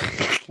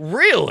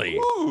 Really?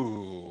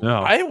 Ooh.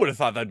 No. I would have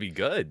thought that'd be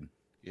good.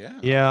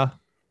 Yeah.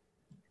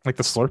 Like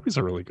the Slurpees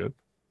are really good.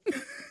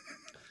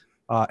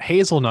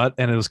 Hazelnut,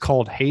 and it was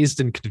called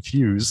Hazed and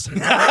Confused.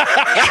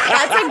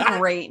 That's a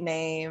great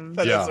name.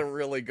 That is a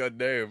really good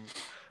name.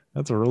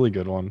 That's a really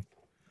good one.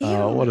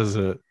 What is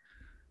it?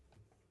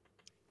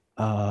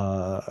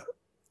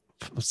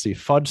 let's see,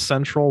 Fudge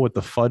Central with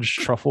the fudge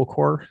truffle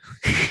core.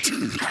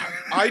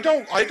 I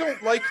don't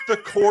like the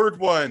cord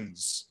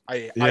ones.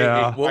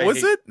 What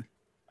was it?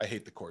 I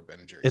hate the cord Ben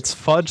and Jerry's. It's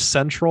Fudge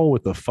Central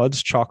with the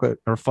fudge chocolate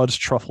or fudge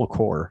truffle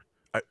core.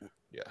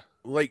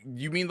 Like,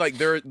 you mean like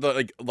they're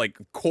the like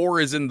core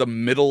is in the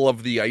middle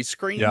of the ice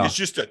cream? Yeah. It's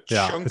just a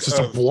chunk. It's just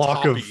a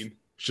block topping. of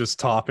just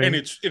topping, and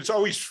it's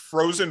always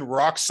frozen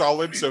rock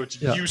solid, so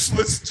it's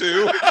useless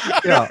too.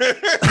 Yeah,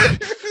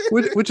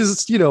 which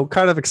is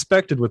kind of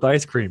expected with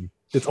ice cream.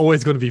 It's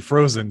always going to be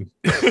frozen.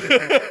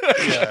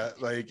 Yeah,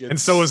 and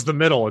so is the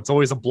middle. It's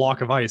always a block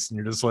of ice, and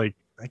you're just like,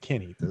 I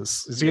can't eat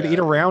this. So you gotta eat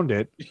around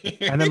it,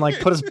 and then like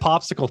put a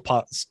popsicle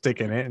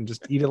stick in it, and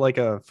just eat it like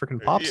a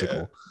freaking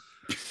popsicle.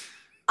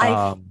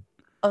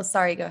 Oh,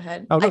 sorry. Go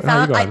ahead. Go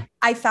ahead.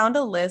 I found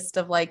a list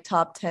of like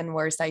top 10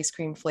 worst ice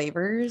cream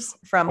flavors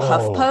from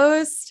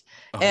HuffPost,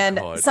 and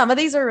some of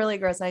these are really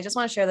gross. And I just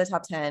want to share the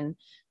top 10.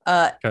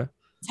 Okay.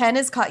 10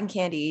 is cotton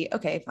candy.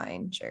 Okay,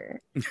 fine, sure.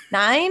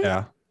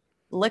 9,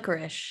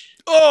 licorice.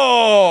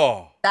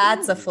 Oh,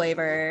 that's a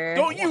flavor.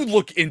 Don't you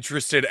look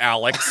interested,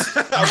 Alex?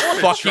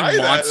 Fucking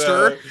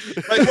monster.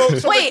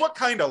 Wait, what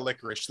kind of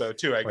licorice though?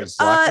 Too, I guess.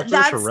 Black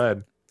licorice or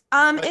red?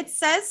 It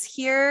says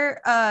here.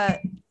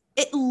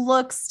 It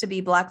looks to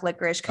be black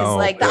licorice because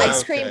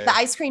the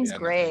ice cream's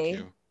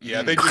gray.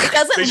 Yeah, it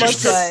doesn't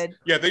look good.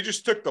 Yeah, they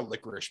just took the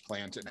licorice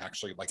plant and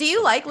actually like. Do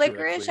you like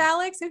licorice,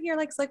 Alex? Who here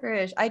likes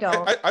licorice? I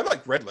don't. I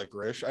like red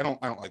licorice. I don't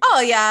like.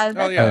 Oh yeah.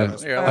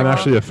 I'm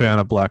actually a fan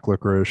of black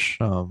licorice.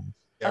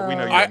 Yeah, we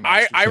know.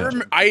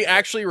 I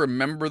actually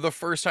remember the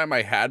first time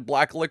I had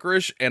black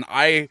licorice, and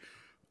I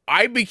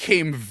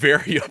became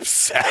very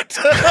upset.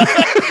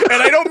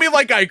 And I don't mean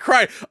like I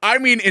cried. I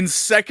mean, in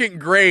second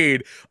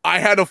grade, I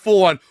had a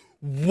full on,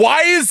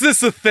 why is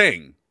this a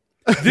thing?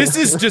 This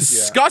is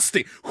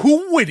disgusting.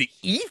 Who would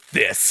eat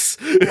this?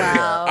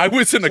 Wow. I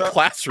was in a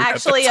classroom.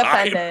 Actually at the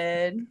time.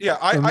 offended. Yeah,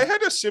 I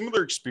had a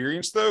similar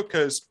experience though,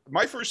 because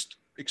my first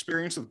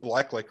experience with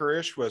black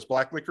licorice was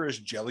black licorice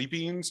jelly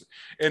beans,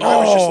 and I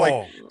was just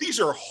like, these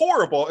are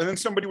horrible. And then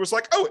somebody was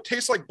like, oh, it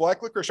tastes like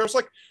black licorice. I was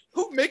like,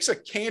 who makes a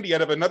candy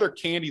out of another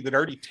candy that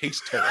already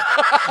tastes terrible?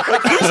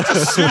 Like, whose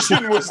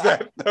decision was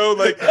that though?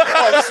 Like,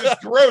 oh, this is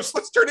gross,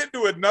 let's turn it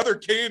into another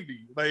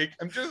candy. Like,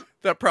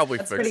 that probably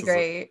that's fixes pretty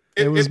great.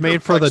 It was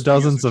made for the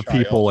dozens of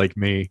people like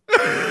me.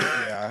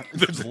 Yeah,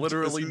 there's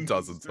literally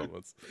dozens of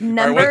us.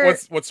 Number,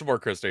 what's some more,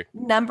 Christy?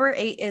 Number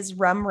 8 is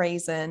rum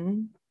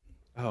raisin.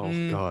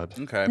 Oh God.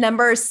 Okay.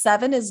 Number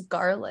 7 is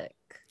garlic.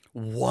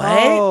 What?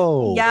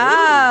 Oh.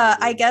 Yeah,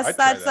 I guess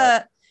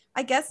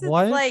I guess it's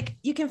what? like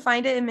you can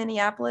find it in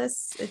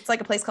Minneapolis. It's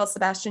like a place called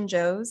Sebastian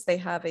Joe's. They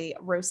have a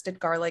roasted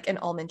garlic and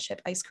almond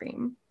chip ice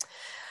cream.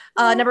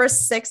 Number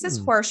 6 is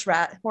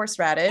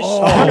horseradish.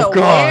 Oh, I don't know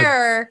God.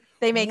 where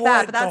they make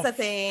that, but that's a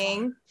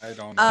thing. I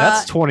don't know.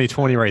 That's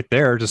 2020 right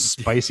there. Just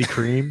spicy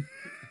cream.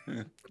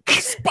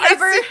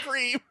 Spicy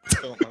cream. I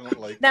don't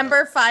like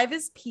Number 5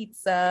 is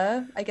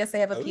pizza. I guess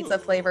they have a pizza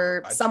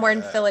flavor somewhere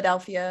in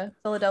Philadelphia.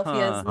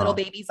 Philadelphia's Little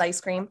Baby's ice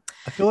cream.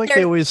 I feel like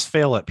they always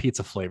fail at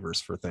pizza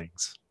flavors for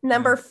things.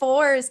 Number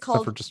 4 is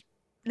called,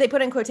 they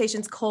put in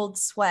quotations, cold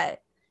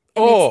sweat.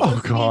 And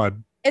oh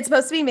God. It's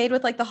supposed to be made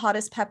with like the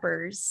hottest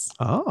peppers.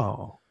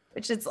 Oh.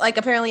 Which is like,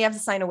 apparently you have to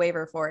sign a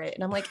waiver for it.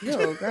 And I'm like,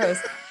 ew, gross.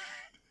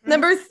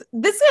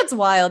 This gets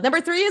wild. Number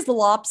 3 is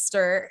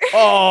lobster.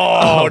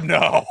 Oh,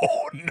 no.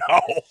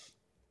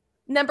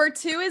 Number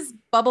 2 is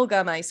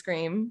bubblegum ice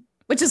cream,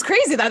 which is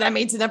crazy that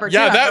made to number 2.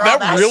 Yeah,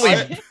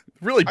 that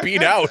really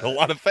beat out a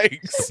lot of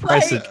things.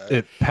 Like,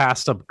 it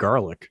passed up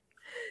garlic.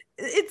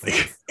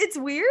 It's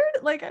weird.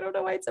 Like, I don't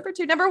know why it's number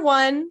 2. Number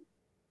 1,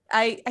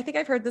 I think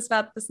I've heard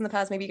about this in the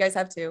past. Maybe you guys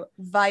have too.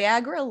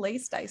 Viagra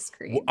laced ice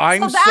cream. Well,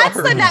 that's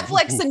the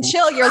Netflix and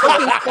chill you're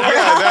looking for.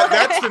 Yeah,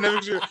 that's the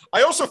Netflix.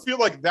 I also feel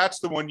like that's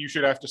the one you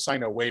should have to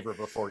sign a waiver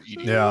before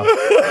eating. Yeah.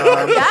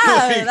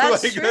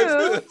 That's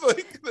true.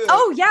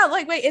 Oh yeah,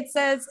 like wait, it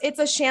says it's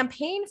a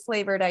champagne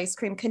flavored ice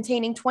cream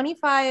containing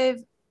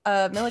 25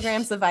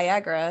 milligrams of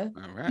Viagra.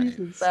 All right.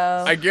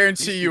 So I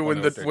guarantee you,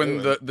 when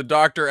the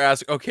doctor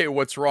asked, "Okay,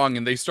 what's wrong?"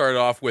 and they started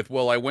off with,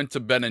 "Well, I went to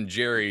Ben and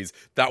Jerry's,"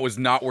 that was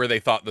not where they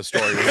thought the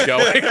story was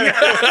going.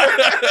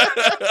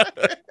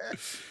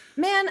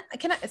 Man,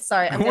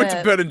 I went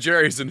to Ben and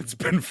Jerry's and it's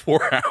been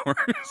 4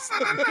 hours.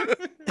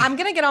 I'm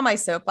gonna get on my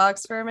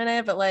soapbox for a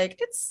minute, but like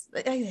it's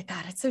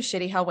so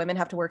shitty how women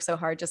have to work so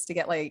hard just to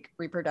get like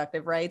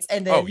reproductive rights,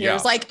 and then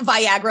here's like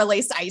Viagra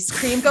laced ice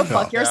cream. Go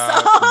fuck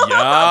yourself.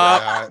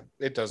 Yeah.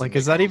 It doesn't. Like,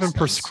 is that even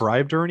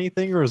prescribed or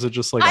anything, or is it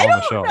just like on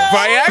the shelf?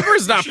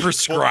 Viagra's not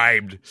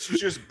prescribed. It's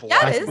just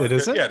black. Yeah, it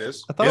is. Yeah, it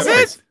is. I thought is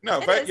it?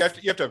 No, but you have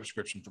to have a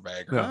prescription for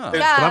Viagra. Yeah.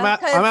 But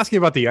I'm asking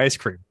about the ice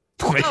cream.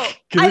 Like,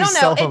 I don't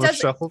know.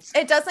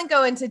 It doesn't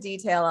go into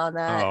detail on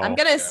that. I'm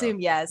gonna assume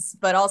yes,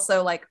 but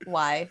also like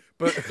why?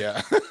 But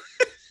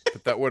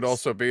but that would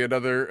also be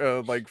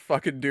another like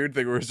fucking dude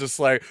thing where it's just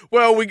like,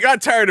 well, we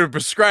got tired of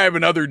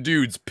prescribing other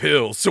dudes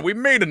pills, so we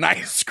made an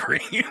ice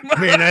cream.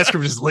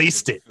 Just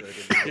laced it.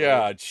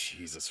 Yeah,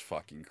 Jesus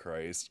fucking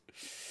Christ.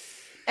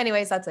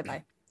 Anyways, that's it.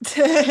 Bye.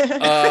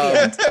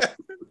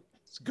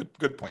 It's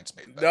good points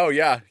made. Oh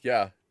yeah.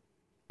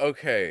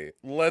 Okay,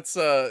 let's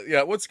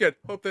get.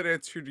 Hope that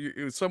answered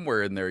you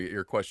somewhere in there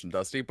your question,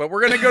 Dusty. But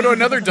we're gonna go to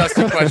another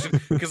Dusty question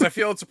because I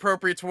feel it's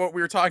appropriate to what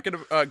we were talking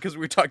about because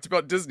we talked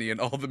about Disney and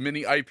all the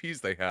mini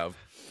IPs they have.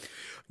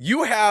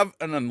 You have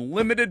an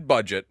unlimited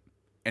budget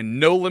and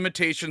no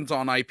limitations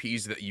on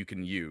IPs that you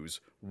can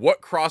use. What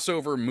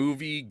crossover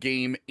movie,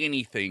 game,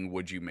 anything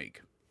would you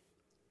make?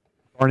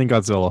 Barney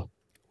Godzilla.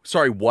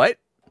 Sorry, what?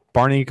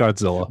 Barney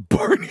Godzilla.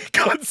 Barney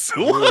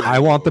Godzilla. I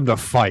want them to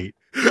fight.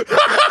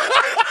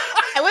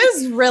 I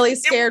was really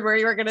scared where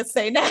you were gonna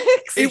say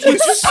next. It was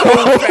just so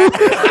fast.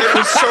 It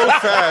was so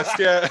fast,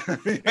 yeah.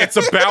 It's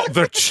about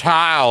the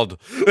child.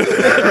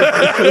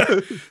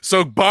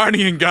 So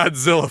Barney and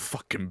Godzilla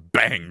fucking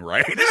bang,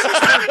 right?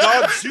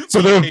 Godzuki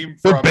so they're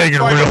banging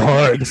so real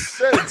hard.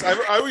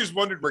 I always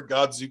wondered where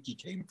Godzuki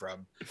came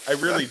from. I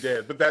really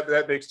did, but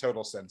that makes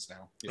total sense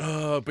now.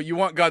 Yeah. But you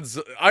want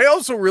Godzilla. I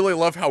also really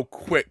love how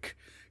quick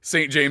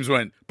St. James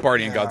went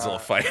Barney and Godzilla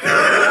fight.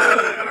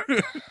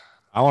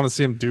 I want to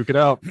see him duke it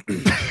out.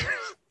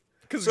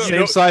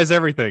 Same size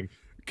everything.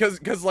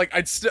 Because like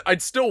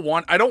I'd still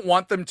want, I don't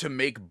want them to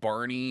make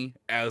Barney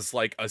as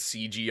like a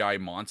CGI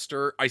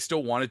monster. I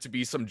still want it to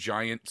be some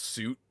giant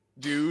suit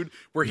dude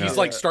where he's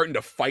like starting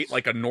to fight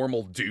like a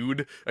normal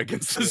dude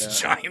against this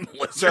giant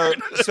lizard.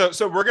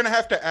 So we're gonna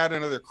have to add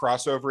another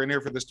crossover in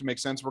here for this to make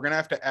sense. We're gonna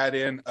have to add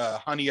in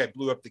Honey, I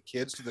Blew Up the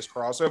Kids to this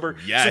crossover.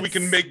 Yes. So we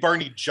can make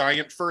Barney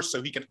giant first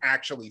so he can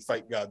actually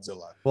fight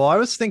Godzilla. Well, I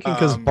was thinking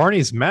because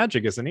Barney's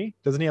magic, isn't he?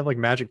 Doesn't he have like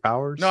magic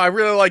powers? No, I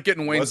really like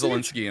getting Wayne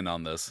Zielinski in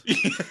on this.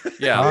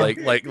 Yeah,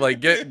 like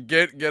get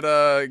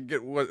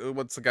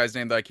what's the guy's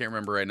name that I can't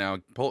remember right now?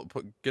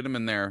 Get him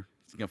in there.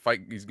 He's gonna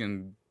fight. He's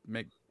gonna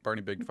make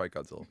Barney big to fight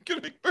Godzilla.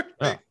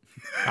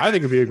 I think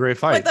it'd be a great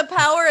fight. With the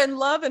power and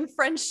love and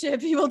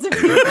friendship, he will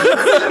defeat.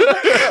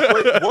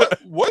 Wait, what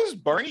was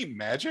Barney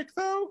magic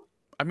though?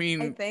 I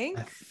mean,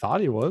 I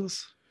thought he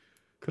was.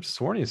 Could have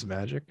sworn he's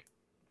magic.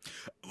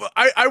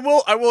 I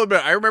will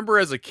admit, I remember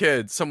as a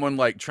kid, someone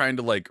like trying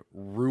to like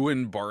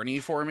ruin Barney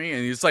for me,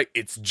 and he's like,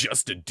 "It's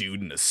just a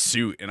dude in a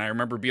suit," and I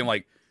remember being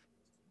like,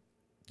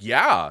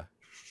 "Yeah."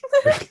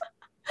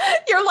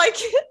 You're like,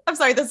 I'm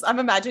sorry, I'm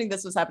imagining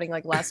this was happening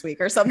like last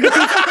week or something.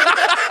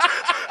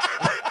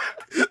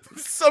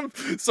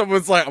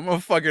 Someone's like, I'm gonna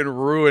fucking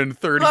ruin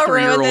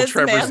 33-year-old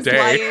Trevor's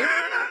day.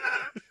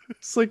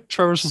 It's like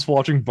Trevor's just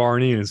watching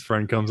Barney and his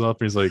friend comes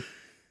up and he's like,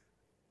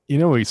 you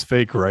know he's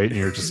fake, right? And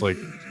you're just like,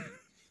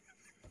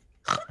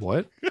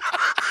 what?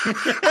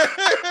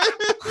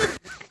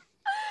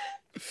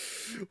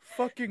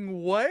 Fucking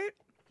what?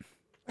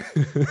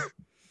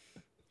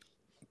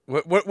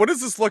 What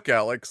does this look,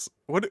 Alex?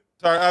 What?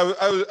 Sorry,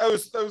 I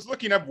was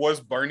looking up, was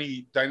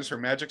Barney dinosaur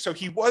magic? So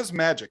he was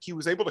magic. He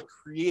was able to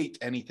create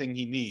anything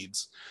he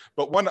needs.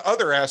 But one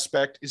other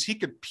aspect is he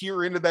could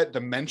peer into that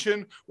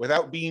dimension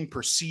without being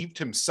perceived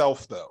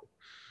himself, though.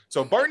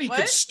 So Barney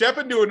could step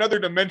into another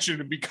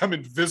dimension and become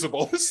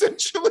invisible,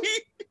 essentially,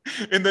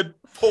 and then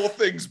pull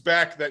things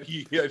back that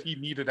he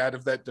needed out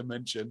of that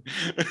dimension.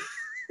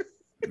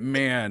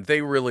 Man,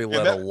 they really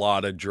let a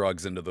lot of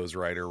drugs into those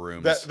writer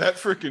rooms. That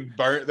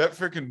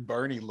freaking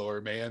Barney lore,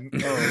 man. Oh,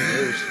 the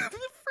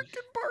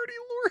freaking Barney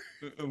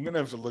lore. I'm gonna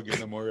have to look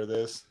into more of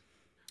this.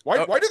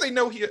 Why do they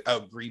know he?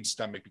 Oh, green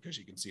stomach, because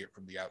you can see it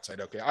from the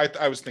outside. Okay,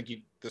 I was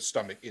thinking the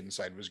stomach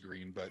inside was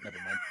green, but never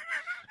mind.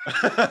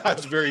 I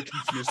was very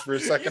confused for a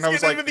second. I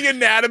was like, the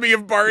anatomy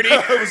of Barney.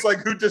 I was like,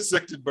 who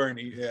dissected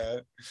Barney?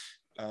 Yeah.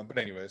 But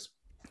anyways,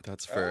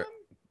 that's fair.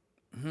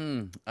 I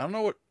don't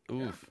know what.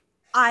 Oof.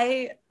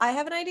 I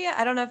have an idea.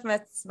 I don't know if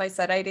that's my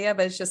set idea,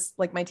 but it's just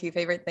like my two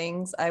favorite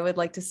things. I would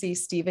like to see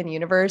Steven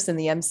Universe in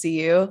the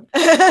MCU.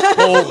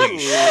 Holy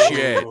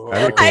shit. Cool.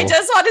 I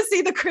just want to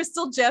see the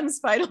Crystal Gems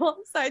fight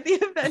alongside the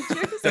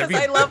Avengers because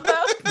I love them.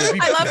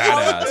 I love all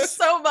of them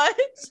so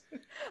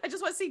much. I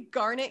just want to see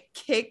Garnet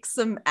kick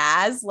some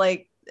ass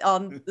like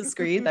on the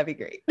screen. That'd be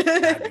great.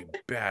 That'd be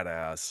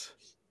badass.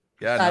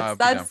 Yeah,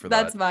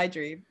 that's my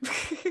dream.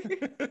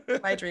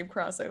 My dream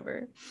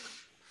crossover.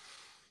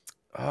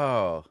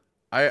 Oh.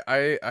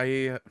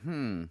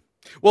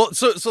 Well,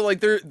 so like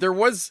there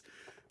was,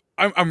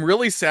 I'm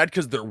really sad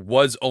because there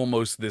was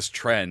almost this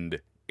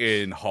trend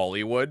in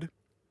Hollywood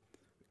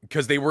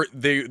because there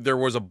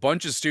was a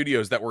bunch of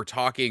studios that were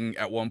talking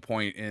at one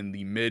point in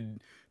the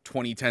mid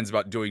 2010s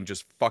about doing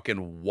just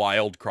fucking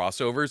wild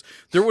crossovers.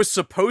 There was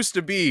supposed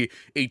to be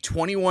a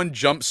 21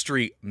 Jump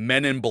Street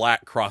Men in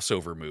Black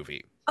crossover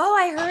movie. Oh,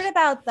 I heard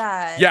about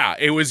that. Yeah,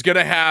 it was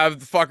gonna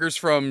have the fuckers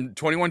from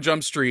 21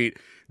 Jump Street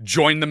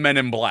join the Men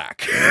in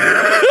Black.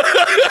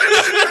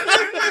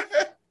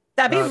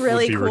 That'd be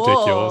really cool.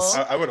 Ridiculous.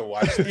 I would have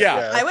watched it.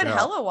 Yeah, I would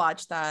hella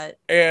watch that.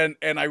 And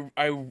I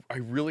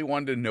really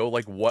wanted to know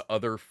like what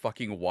other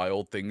fucking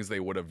wild things they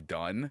would have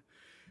done.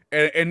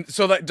 And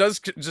so that does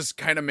just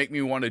kind of make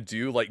me want to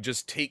do like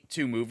just take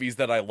two movies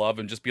that I love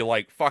and just be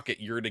like, fuck it,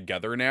 you're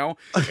together now.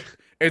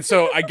 And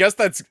so I guess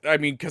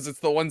because it's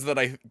the ones that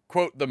I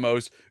quote the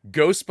most,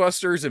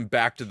 Ghostbusters and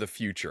Back to the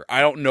Future.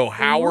 I don't know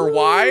how or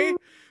why,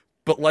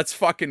 but let's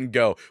fucking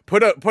go.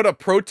 Put a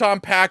proton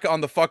pack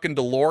on the fucking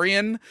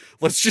DeLorean.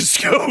 Let's just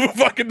go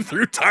fucking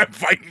through time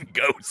fighting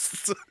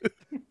ghosts.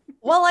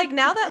 Well, like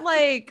now that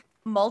like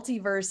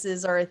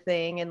multiverses are a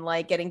thing and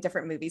like getting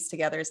different movies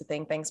together is a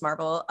thing, thanks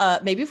Marvel,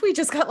 maybe if we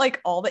just got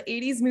like all the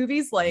 80s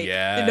movies like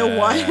into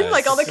one,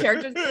 like all the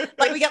characters,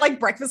 like we get like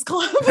Breakfast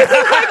Club.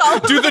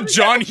 Like, do the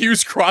John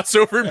Hughes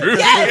crossover movie.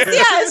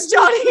 Yes,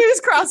 John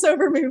Hughes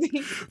crossover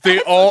movie.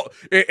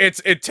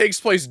 It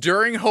takes place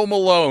during Home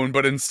Alone,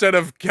 but instead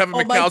of Kevin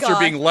McAllister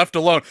being left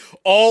alone,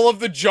 all of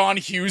the John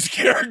Hughes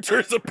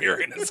characters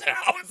appear in his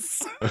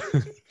house.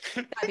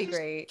 That'd be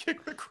great.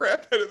 Kick the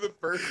crap out of the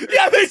burger.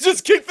 Yeah, they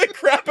just kick the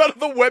crap out of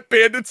the Wet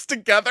Bandits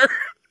together.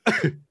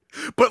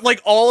 But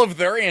like all of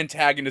their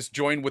antagonists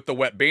join with the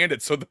Wet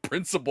Bandits, so the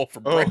principal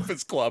from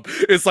Breakfast Club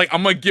is like,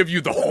 I'm gonna give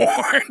you the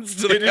horns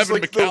to the Kevin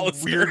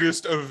McAllister. The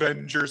weirdest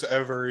Avengers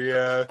ever,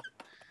 yeah.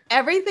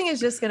 Everything is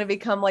just gonna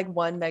become like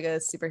one mega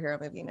superhero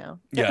movie now.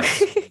 Yeah.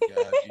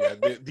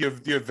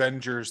 The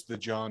Avengers, the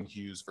John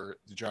Hughes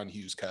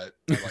cut.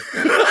 I like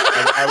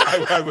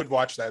that. I would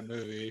watch that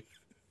movie.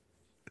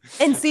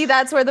 And see,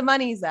 that's where the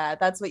money's at.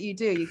 That's what you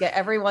do. You get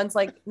everyone's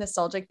like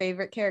nostalgic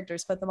favorite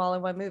characters, put them all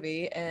in one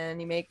movie, and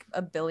you make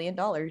 $1 billion.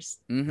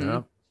 Mm-hmm.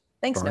 Yeah.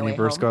 Thanks, Barney No Way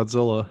vs. Home.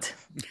 Godzilla.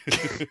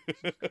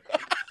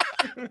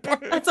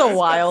 That's a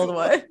wild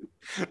one.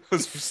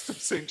 Those are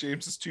St.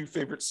 James's two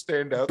favorite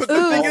standouts.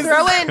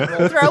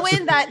 Ooh, throw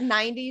in that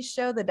 90s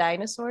show, The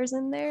Dinosaurs,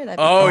 in there. Yeah.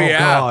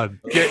 God.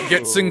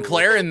 Get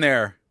Sinclair in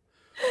there.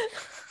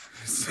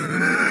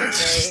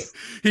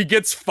 He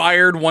gets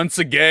fired once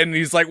again, and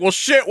he's like, well,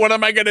 shit, what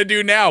am I gonna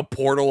do now?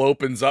 Portal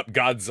opens up,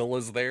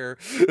 Godzilla's there.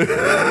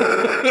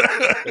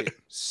 Wait,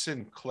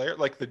 Sinclair?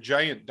 Like the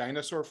giant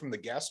dinosaur from the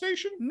gas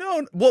station?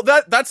 No, well,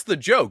 that's the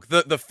joke.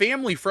 The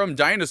family from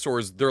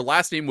dinosaurs, their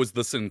last name was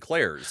the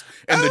Sinclairs.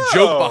 And the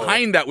joke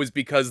behind that was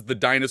because the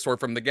dinosaur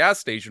from the gas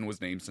station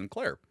was named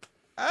Sinclair.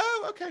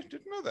 Oh, okay.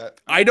 Didn't know that.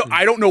 I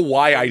don't know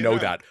why I know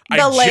that. I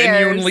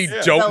genuinely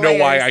don't know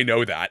why I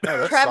know that.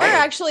 Oh, Trevor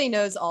actually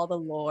knows all the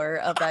lore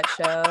of that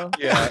show.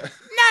 Yeah.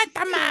 Not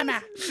the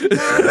mama.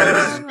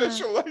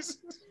 Specializes.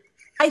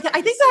 I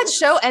think that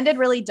show ended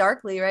really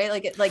darkly, right?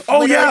 Like it, like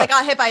they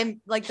got hit by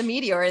like the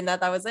meteor, and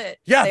that was it.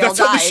 Yeah, that's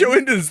how the show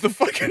ended. Is the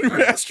fucking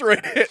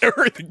asteroid hit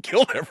Earth and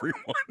killed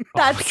everyone.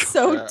 That's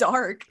so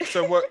dark.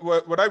 So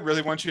what I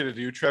really want you to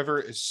do, Trevor,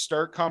 is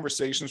start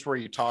conversations where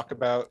you talk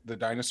about the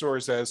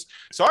dinosaurs as.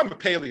 So I'm a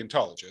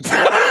paleontologist.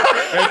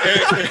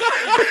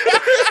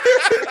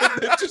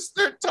 and just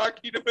start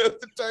talking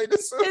about the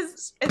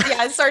dinosaurs.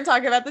 Start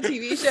talking about the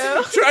TV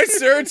show.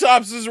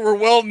 Triceratopses were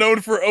well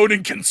known for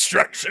owning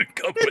construction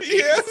companies.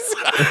 Yes.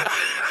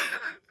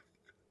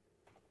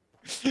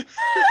 Maybe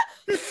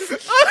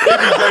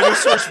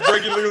dinosaurs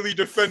regularly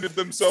defended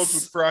themselves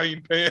with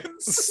frying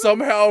pans.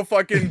 Somehow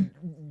fucking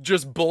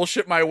just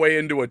bullshit my way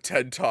into a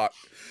TED Talk.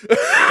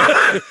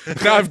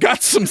 Now I've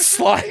got some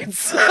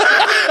slides.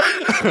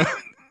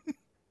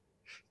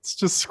 It's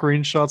just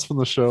screenshots from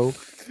the show.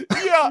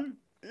 Yeah.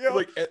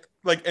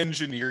 Like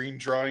engineering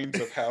drawings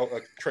of how a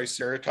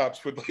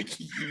triceratops would like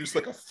use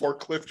like a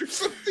forklift or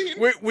something.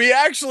 We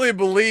actually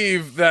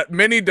believe that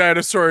many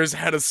dinosaurs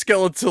had a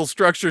skeletal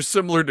structure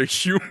similar to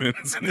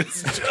humans, and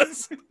it's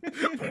just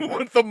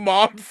with the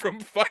mom from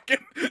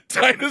fucking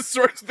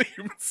Dinosaurs, the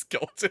Human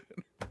Skeleton.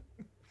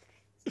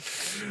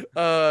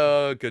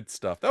 Good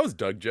stuff. That was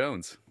Doug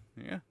Jones.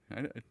 Yeah,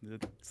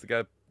 it's the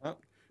guy. Oh,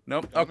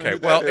 nope. Okay.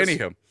 Well,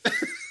 anywho.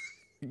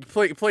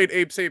 Played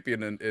Abe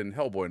Sapien in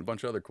Hellboy and a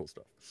bunch of other cool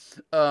stuff.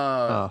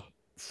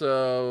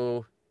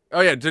 So,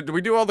 did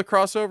we do all the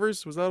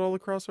crossovers? Was that all the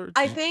crossovers?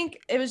 I think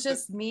it was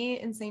just me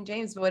and St.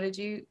 James. What did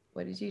you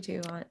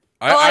two want?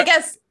 I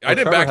guess I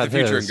did Back to the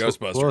Future and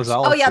Ghostbusters.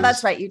 Oh yeah,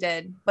 that's right. You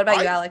did. What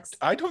about you, Alex?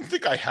 I don't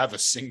think I have a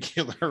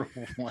singular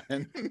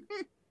one.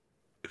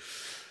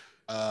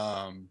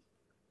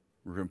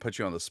 We're gonna put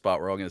you on the spot.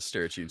 We're all gonna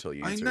stare at you until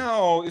you answer. I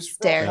know it's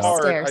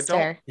hard.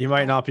 Stare. You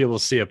might not be able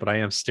to see it, but I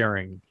am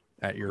staring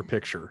at your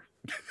picture,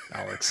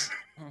 Alex.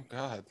 Oh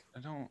God, I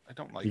don't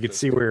like. You can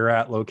see where you're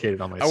at, located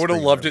on my. I would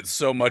have loved it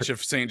so much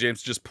if St.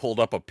 James just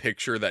pulled up a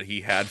picture that he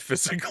had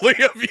physically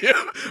of you.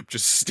 I'm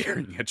just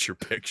staring at your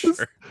picture.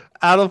 Just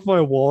out of my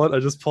wallet,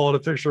 I just pull out a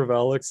picture of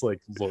Alex.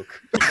 Like, look.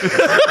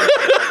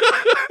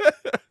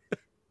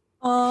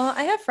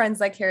 I have friends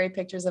that carry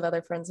pictures of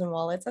other friends in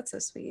wallets. That's so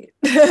sweet.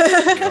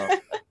 Bye,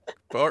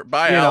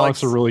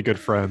 Alex are really good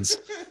friends.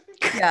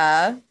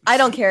 Yeah, I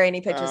don't carry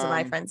any pictures of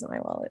my friends in my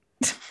wallet.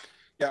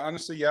 Yeah,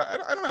 honestly, I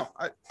don't know.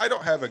 I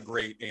don't have a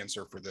great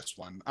answer for this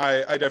one.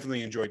 I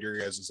definitely enjoyed your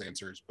guys'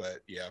 answers,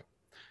 but yeah,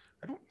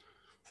 I don't.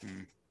 I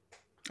mean,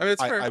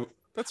 it's fair.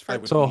 That's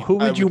fair. So, who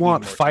would you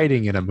want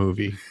fighting in a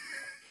movie?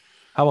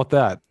 How about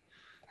that?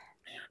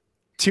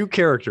 Two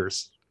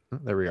characters.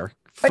 There we are.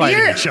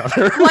 Fighting each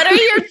other.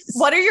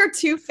 What are your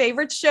two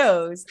favorite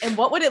shows, and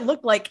what would it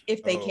look like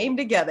if they came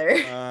together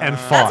and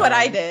fought? That's what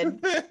I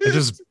did. And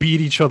just beat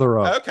each other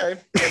up. Okay,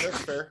 yeah,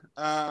 that's fair.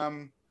 I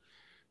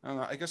don't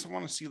know. I guess I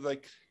want to see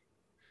like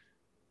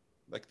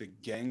the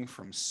gang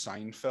from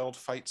Seinfeld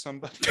fight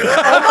somebody. Oh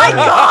my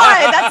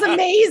God, that's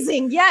amazing.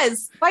 fighting.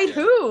 Yes. Fight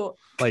who?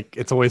 Like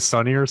It's Always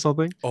Sunny or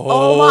something?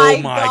 Oh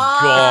my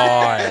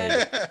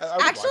God.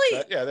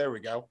 Actually, yeah, there we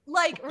go.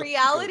 Like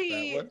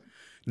reality.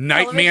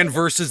 Nightman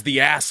versus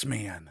the Ass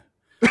Man.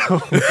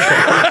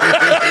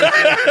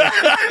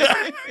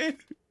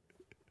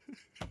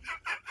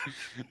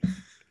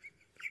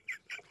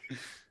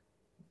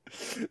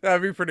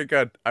 That'd be pretty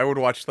good. I would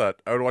watch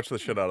that. I would watch the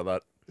shit out of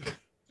that.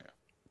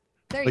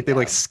 Like they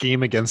like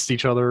scheme against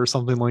each other or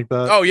something like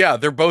that. Oh yeah,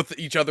 they're both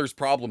each other's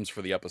problems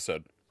for the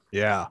episode.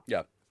 Yeah.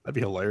 That'd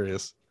be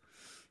hilarious.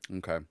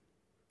 Okay.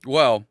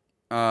 Well,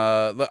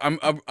 I'm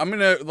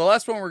gonna the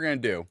last one we're gonna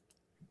do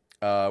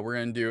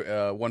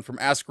one from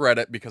Ask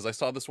Reddit because I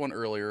saw this one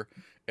earlier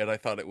and I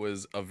thought it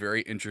was a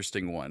very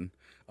interesting one.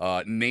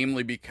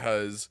 Namely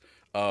because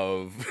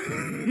of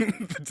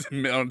the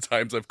amount of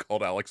times I've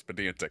called Alex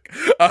pedantic.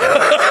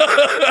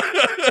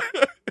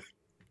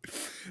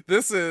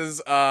 This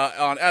is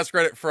on Ask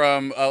Reddit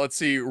from let's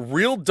see,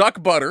 Real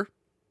Duck Butter.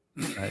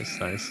 Nice.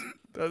 It's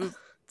a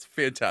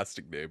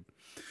fantastic name.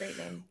 Great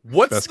name.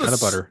 What's best kind of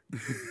butter?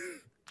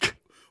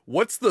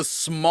 What's the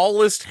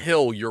smallest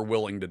hill you're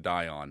willing to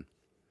die on?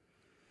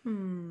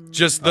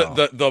 Just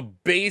the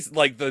base,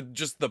 like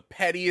the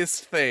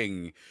pettiest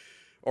thing,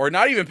 or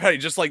not even petty,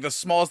 just like the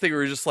smallest thing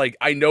where you're just like,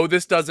 I know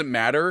this doesn't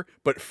matter,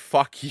 but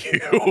fuck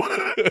you.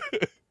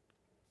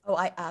 Oh,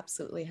 I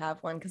absolutely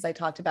have one because I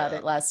talked about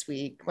it last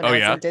week when I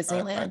was in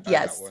Disneyland.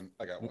 Yes.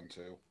 I got one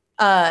too.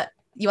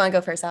 You want to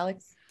go first,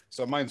 Alex?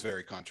 So mine's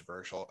very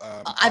controversial.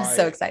 I'm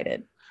so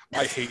excited.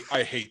 I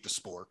hate the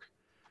spork.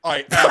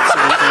 I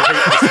absolutely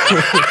hate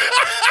the spork.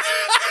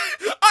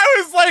 I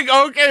was like,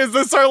 okay, is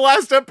this our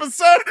last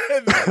episode?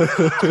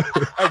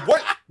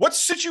 What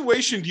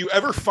situation do you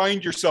ever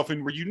find yourself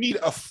in where you need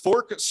a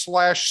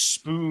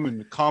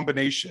fork/spoon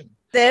combination?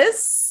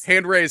 This?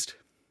 Hand raised.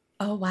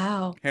 Oh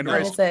wow. Hand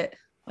raised.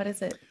 What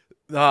is it?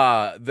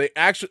 The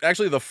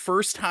actually the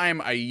first time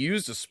I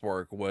used a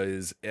spork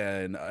was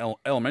in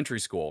elementary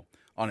school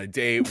on a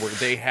day where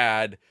they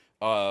had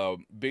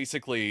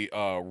basically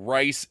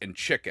rice and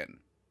chicken.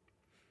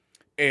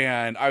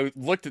 And I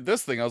looked at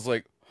this thing, I was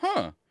like,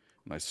 huh.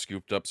 And I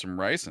scooped up some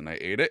rice and I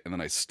ate it, and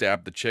then I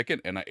stabbed the chicken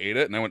and I ate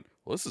it, and I went,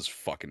 well, this is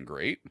fucking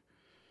great.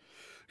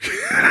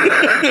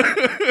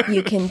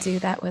 You can do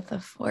that with a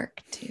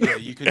fork too. Yeah,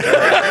 you can do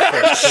that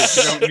with a fork.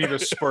 You don't need a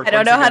spork. I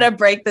don't know how to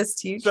break this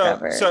to you,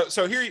 Trevor.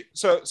 So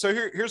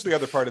here's the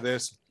other part of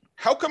this.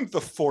 How come the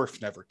fork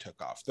never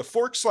took off? The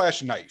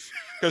fork/knife?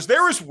 Because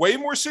there is way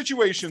more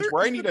situations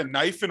where I need a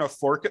knife and a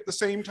fork at the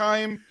same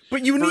time.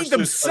 But you need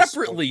them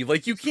separately.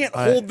 Like you can't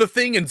hold the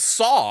thing and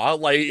saw.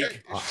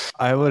 Like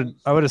I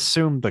would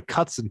assume the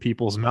cuts in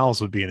people's mouths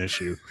would be an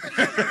issue.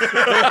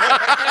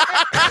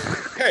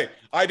 Hey,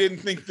 I didn't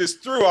think this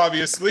through,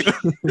 obviously.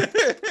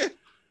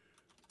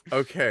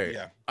 Okay.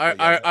 Yeah.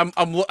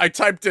 I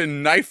typed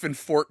in knife and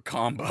fork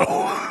combo.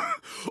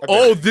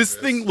 Oh, this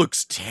thing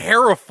looks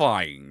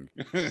terrifying.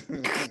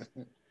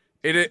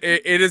 It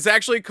is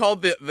actually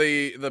called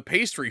the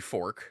pastry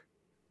fork.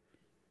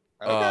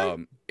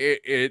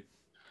 Okay.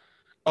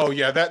 Oh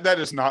yeah, that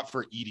is not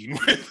for eating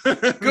with.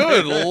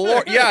 Good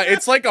Lord. Yeah,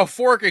 it's like a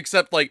fork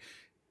except like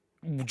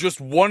just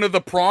one of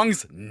the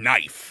prongs,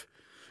 knife.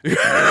 Here,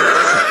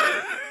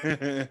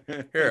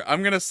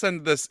 I'm gonna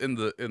send this in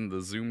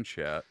the Zoom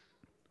chat.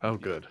 Oh,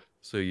 good.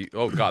 So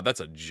oh god, that's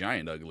a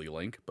giant ugly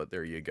link, but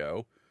there you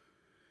go.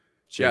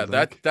 Yeah,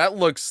 that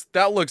looks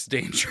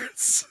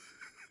dangerous.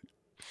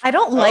 I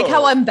don't like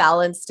how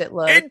unbalanced it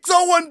looks. It's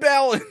so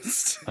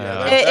unbalanced.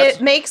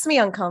 It makes me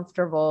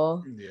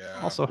uncomfortable.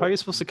 Yeah. Also, how are you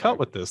supposed to cut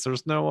with this?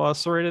 There's no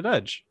serrated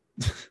edge.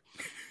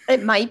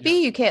 It might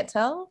be. You can't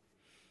tell.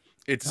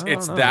 It's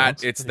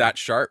that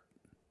sharp.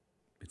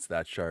 It's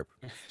that sharp.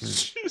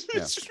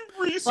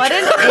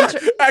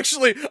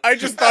 Actually, I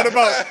just thought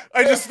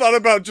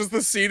about just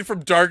the scene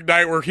from Dark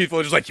Knight where Heath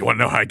Ledger's like, "You want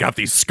to know how I got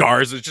these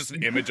scars?" It's just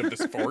an image of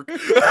this fork. Real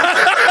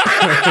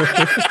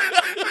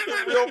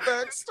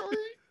backstory.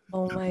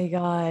 Oh my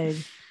god.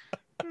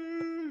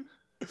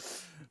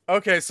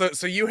 Okay,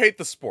 so you hate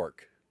the spork.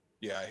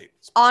 Yeah, I hate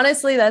the spork.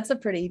 Honestly, that's a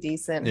pretty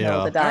decent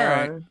hill to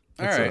die on.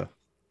 All right.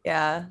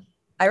 Yeah,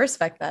 I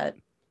respect that.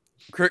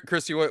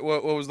 Christy, what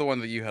was the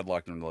one that you had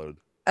locked and loaded?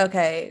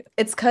 Okay,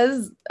 it's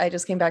because I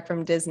just came back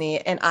from Disney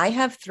and I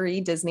have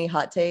 3 Disney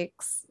hot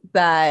takes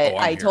that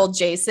I told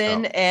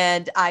Jason,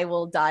 and I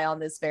will die on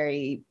this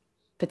very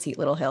petite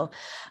little hill.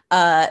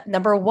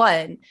 Number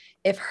 1,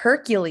 if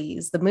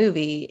Hercules, the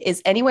movie,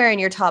 is anywhere in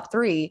your top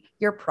 3,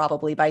 you're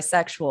probably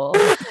bisexual.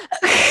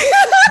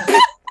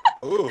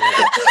 Ooh.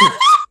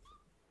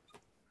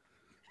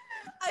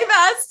 I've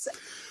asked.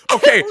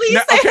 Okay,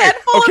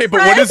 but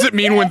what does it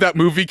mean when that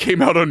movie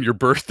came out on your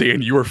birthday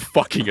and you were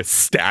fucking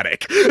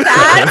ecstatic?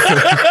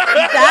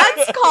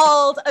 That's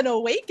called an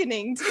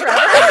awakening, Trevor.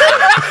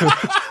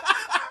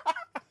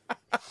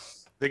 I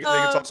think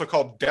it's also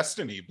called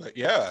destiny, but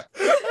yeah.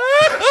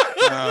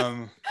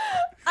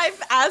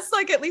 I've asked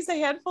like at least a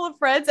handful of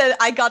friends, and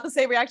I got the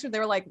same reaction. They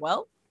were like,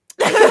 "Well,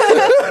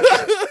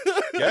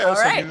 yeah, all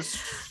right."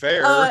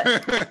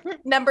 Fair.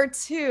 Number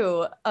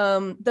 2,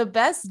 the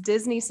best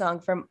Disney song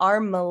from our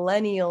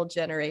millennial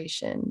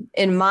generation,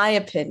 in my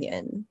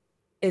opinion,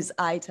 is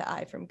Eye to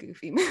Eye from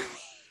Goofy Movie.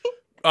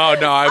 Oh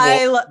no,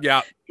 I will.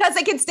 Yeah, because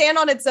it can stand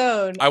on its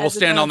own. I will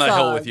stand on that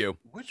hill with you.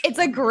 It's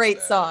a great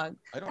song.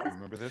 I don't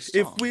remember this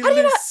song. If we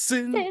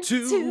listen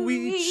to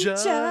each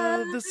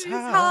other's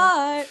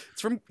heart.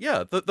 It's from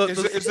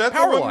Is that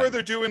the one where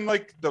they're doing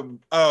like the?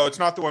 Oh, it's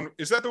not the one.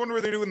 Is that the one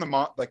where they're doing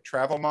the like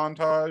travel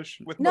montage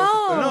with?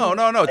 No.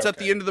 It's at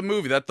the end of the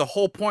movie. That the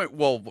whole point.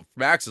 Well,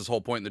 Max's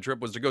whole point in the trip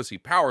was to go see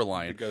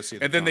Powerline.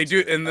 And then they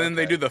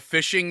do the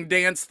fishing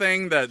dance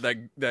thing that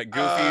Goofy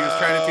was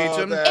trying to teach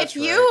him. If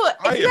you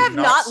have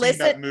not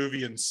listened that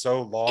movie in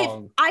so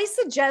long, I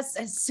suggest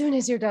as soon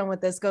as you're done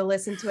with this, go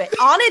listen to it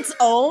on its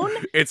own.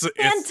 It's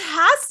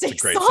fantastic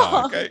it's a great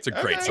song. Okay. It's a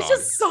great song. It's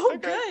just so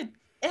good.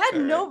 It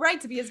had no right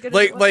to be as good.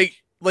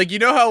 Like you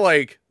know how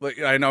like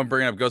I know I'm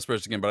bringing up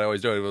Ghostbusters again, but I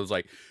always do it. It was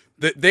like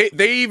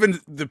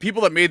the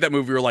people that made that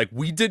movie were like,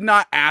 we did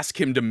not ask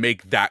him to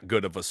make that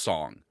good of a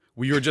song.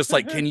 We were just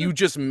like, can you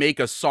just make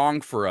a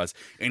song for us?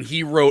 And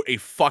he wrote a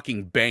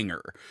fucking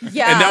banger.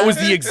 Yeah. And that was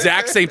the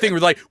exact same thing. We're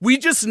like, we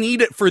just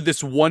need it for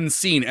this one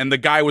scene. And the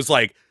guy was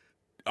like,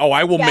 oh,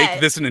 I will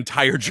make this an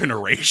entire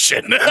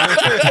generation.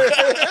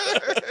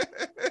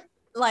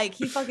 Like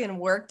he fucking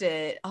worked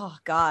it. Oh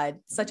God,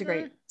 such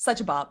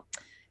a bop.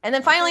 And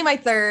then finally, my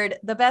third,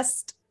 the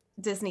best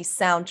Disney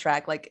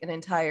soundtrack, like an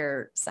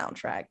entire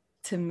soundtrack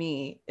to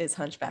me, is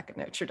Hunchback of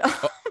Notre Dame.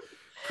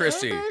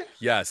 Christy,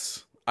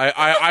 yes.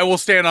 I will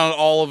stand on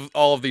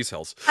all of these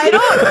hills. I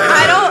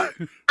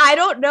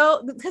don't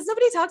know, because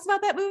nobody talks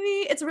about that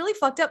movie. It's a really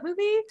fucked up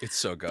movie. It's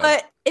so good.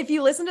 But if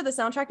you listen to the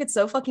soundtrack, it's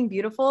so fucking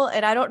beautiful.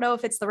 And I don't know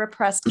if it's the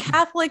repressed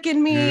Catholic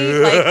in me.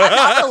 Like, I'm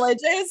not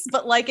religious,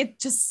 but like it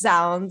just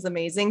sounds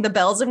amazing. The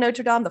Bells of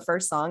Notre Dame, the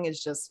first song,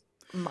 is just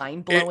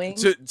mind-blowing.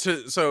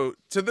 So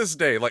to this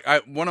day, like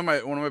one of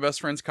my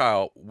best friends,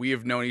 Kyle, we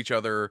have known each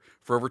other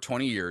for over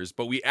 20 years,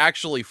 but we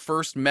actually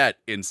first met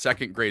in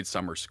 2nd grade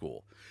summer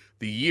school,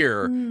 the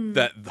year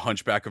that The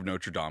Hunchback of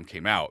Notre Dame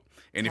came out.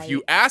 And if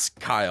you ask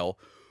Kyle,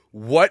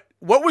 what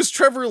was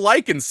Trevor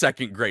like in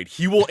 2nd grade?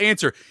 He will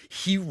answer,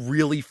 he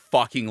really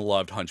fucking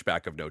loved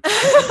Hunchback of Notre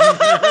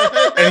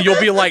Dame. And you'll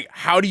be like,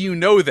 how do you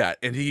know that?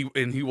 And he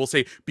will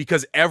say,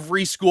 because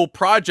every school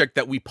project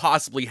that we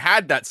possibly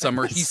had that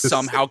summer, he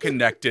somehow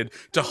connected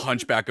to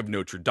Hunchback of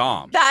Notre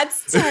Dame.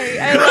 That's tight.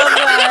 I love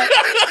that.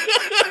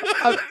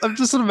 I'm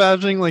just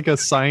imagining like a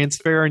science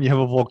fair and you have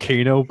a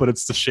volcano, but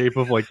it's the shape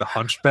of like the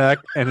Hunchback,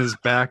 and his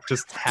back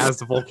just has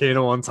the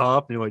volcano on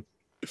top, and you're like,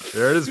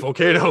 there it is,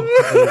 volcano.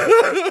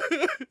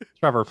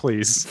 Trevor,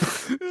 please.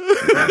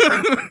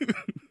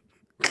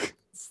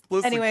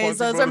 Anyways,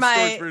 those are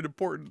my very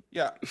important.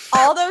 Yeah.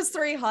 All those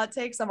 3 hot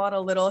takes. I'm on a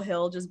little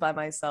hill just by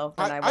myself,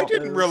 and I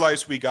didn't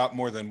realize we got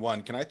more than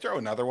one. Can I throw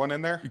another one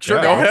in there?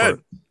 Sure, go ahead.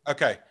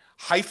 Okay.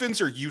 Hyphens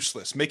are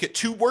useless. Make it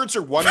 2 words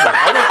or 1 word.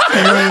 I don't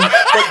care.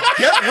 But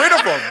get rid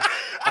of them.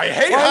 I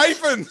hate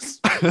hyphens.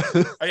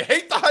 I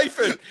hate the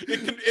hyphen.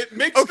 It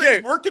makes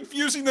things more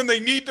confusing than they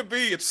need to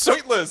be. It's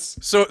pointless.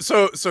 So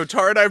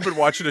Tara and I have been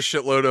watching a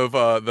shitload of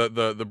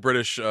the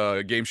British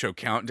game show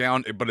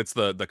Countdown, but it's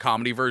the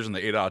comedy version,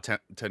 the 8 out of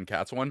 10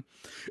 cats one.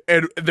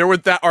 And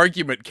that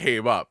argument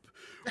came up.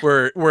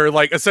 Where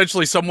like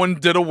essentially someone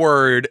did a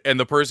word, and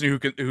the person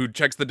who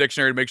checks the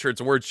dictionary to make sure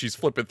it's a word, she's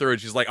flipping through and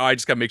she's like, oh, I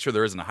just gotta make sure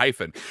there isn't a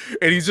hyphen.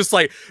 And he's just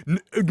like,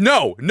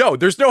 no,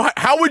 there's no.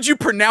 How would you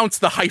pronounce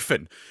the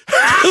hyphen?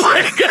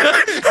 Like,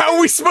 how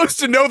are we supposed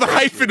to know the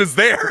hyphen is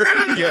there?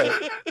 Yeah,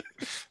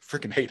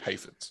 freaking hate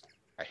hyphens.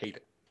 I hate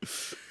it.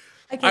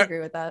 I can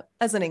agree with that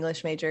as an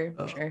English major,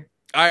 for sure.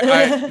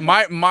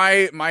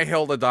 My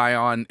hill to die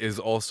on is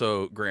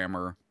also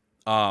grammar.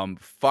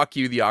 Fuck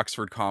you, the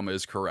Oxford comma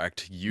is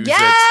correct. Use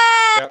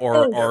it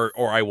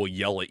or I will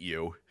yell at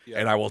you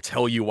and I will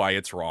tell you why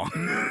it's wrong.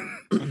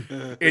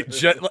 It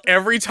just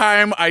every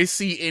time I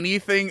see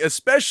anything,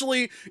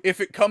 especially if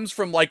it comes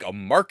from like a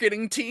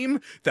marketing team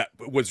that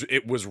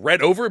was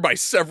read over by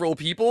several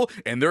people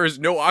and there is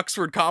no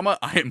Oxford comma,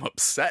 I am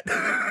upset.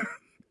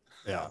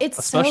 Yeah, it's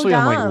especially so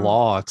in like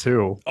law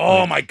too. Oh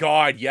like, my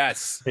God,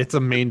 yes. It's a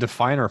main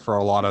definer for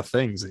a lot of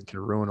things. It can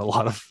ruin a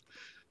lot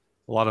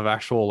of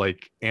actual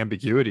like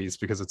ambiguities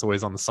because it's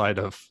always on the side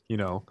of, you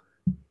know,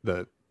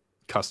 the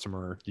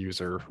customer,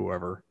 user,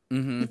 whoever.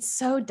 Mm-hmm. It's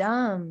so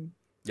dumb.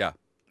 Yeah.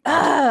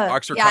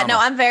 Oxford comma. No,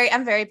 I'm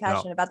very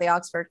passionate about the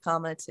Oxford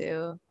comma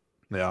too.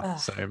 Yeah,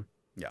 same.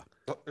 Yeah.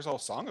 There's a whole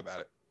song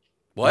about it.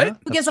 What? Yeah,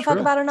 who gives a fuck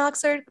about an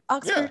Oxford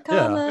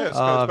comma?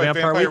 Yeah,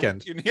 Vampire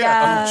Weekend.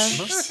 Yeah.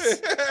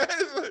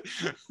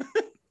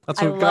 That's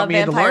what got me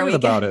into learning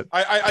about it.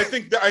 I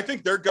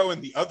think they're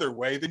going the other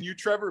way than you,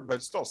 Trevor, but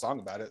it's still a song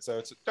about it, so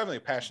it's definitely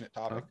a passionate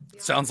topic.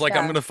 Sounds like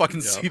I'm gonna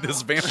fucking see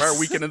this Vampire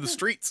Weekend in the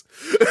streets.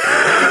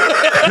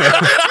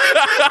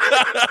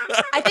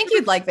 I think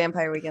you'd like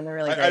Vampire Weekend. They're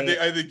really great.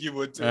 I think you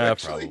would too.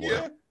 Actually, probably.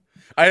 yeah.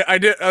 I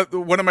did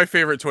one of my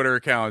favorite Twitter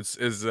accounts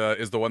is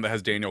the one that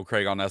has Daniel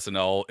Craig on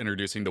SNL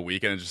introducing The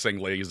Weeknd and just saying,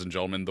 "Ladies and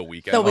gentlemen, The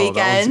Weeknd." The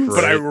Weeknd.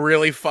 But I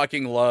really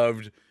fucking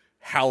loved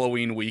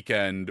Halloween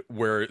weekend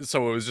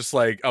so it was just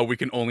like, oh, we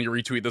can only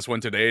retweet this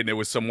one today, and it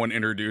was someone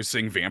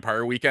introducing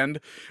Vampire Weekend,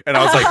 and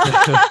I was like,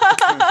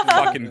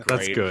 fucking great.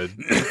 That's good.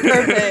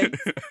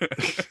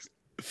 Perfect.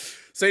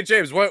 St.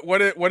 James,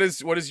 what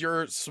is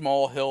your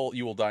small hill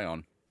you will die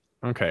on?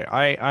 Okay,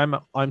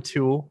 I'm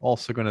two.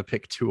 Also going to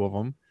pick two of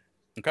them.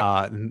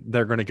 Okay.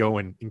 They're going to go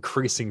in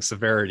increasing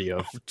severity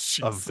of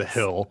the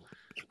hill.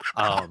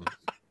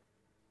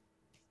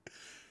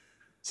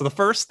 So the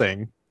first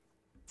thing,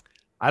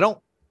 I don't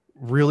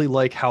really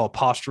like how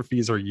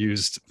apostrophes are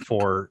used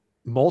for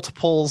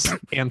multiples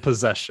and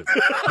possession.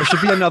 There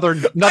should be another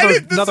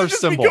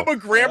symbol. Become a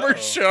grammar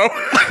show.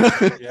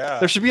 Yeah.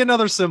 There should be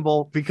another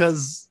symbol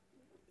because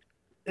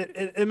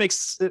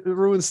it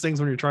ruins things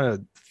when you're trying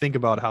to think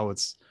about how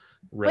it's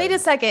read. Wait a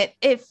second.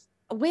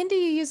 When do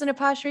you use an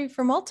apostrophe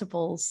for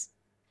multiples?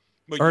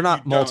 Well, or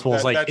not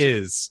multiples, like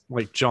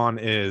John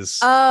is.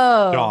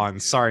 Oh. John.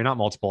 Sorry, not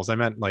multiples. I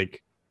meant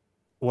like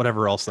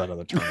whatever else that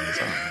other term is.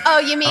 Oh,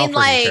 you mean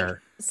like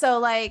so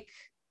like?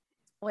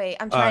 Wait,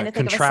 I'm trying to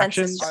think of a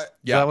sentence. Is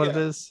that what it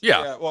is?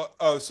 Yeah. Well,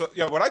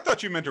 what I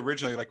thought you meant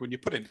originally, like when you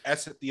put an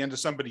S at the end of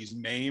somebody's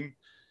name,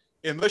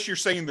 unless you're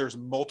saying there's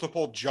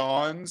multiple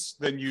Johns,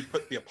 then you'd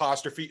put the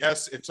apostrophe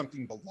S if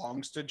something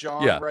belongs to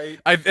John, right?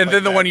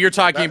 Then the one you're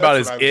talking about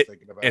is it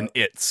and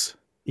it's.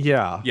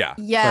 Yeah. Yeah.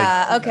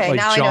 Yeah. Okay. Like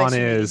now John I know what you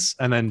is,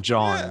 and then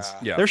John's.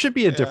 Yeah. There should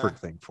be a different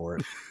thing for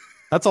it.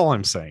 That's all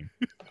I'm saying.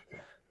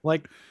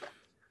 Like,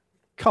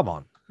 come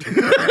on.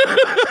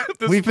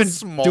 We've been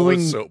doing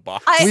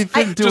soapbox. We've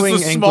been doing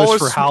just the English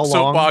for how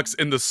long? Soapbox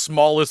in the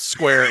smallest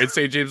square, and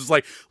St. James is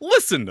like,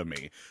 listen to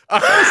me.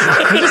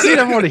 I just need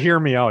everyone to hear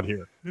me out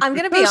here. I'm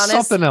gonna be honest.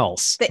 Something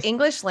else. The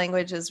English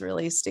language is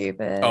really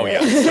stupid. Oh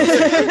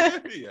yeah.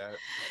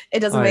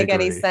 It doesn't make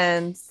any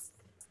sense.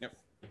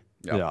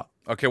 Yeah.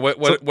 Okay.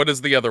 What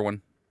is the other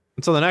one?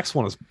 So the next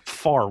one is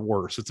far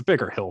worse. It's a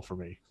bigger hill for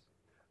me.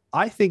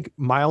 I think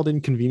mild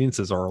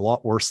inconveniences are a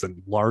lot worse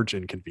than large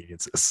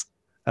inconveniences.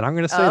 And I'm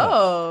going to say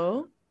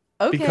that.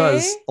 Okay.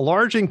 Because a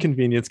large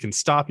inconvenience can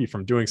stop you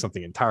from doing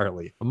something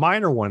entirely. A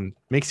minor one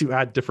makes you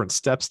add different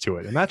steps to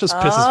it. And that just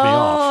pisses me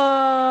off.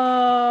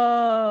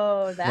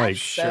 Oh,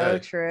 that's so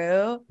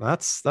true.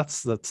 That's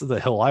the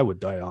hill I would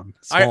die on.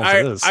 I'm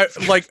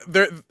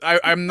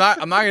not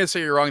going to say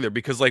you're wrong there,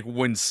 because like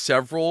when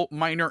several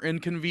minor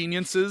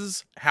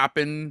inconveniences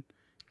happen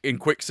in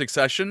quick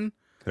succession,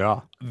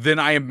 then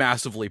I am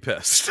massively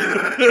pissed.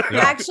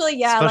 Actually,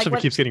 yeah. Especially if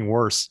it keeps getting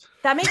worse.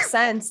 That makes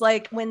sense.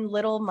 Like when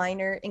little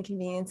minor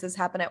inconveniences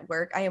happen at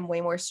work, I am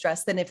way more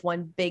stressed than if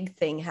one big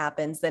thing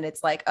happens. Then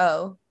it's like,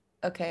 oh,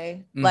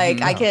 okay.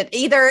 Like I could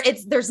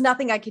there's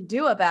nothing I can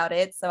do about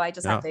it. So I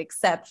just have to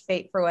accept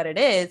fate for what it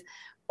is.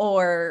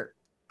 Or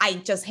I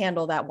just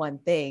handle that one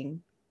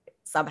thing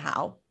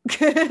somehow.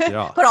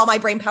 Put all my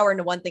brain power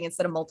into one thing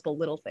instead of multiple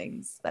little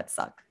things that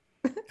suck.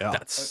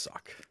 That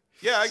suck.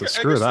 Yeah,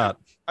 screw that.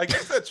 I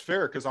guess that's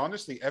fair, because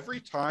honestly, every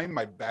time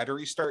my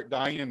batteries start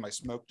dying in my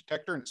smoke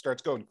detector and it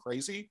starts going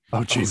crazy,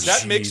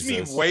 that makes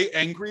me way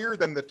angrier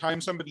than the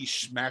time somebody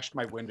smashed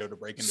my window to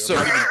break into it.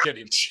 I'm not even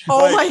kidding.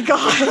 Oh my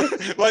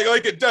god!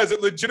 like it does.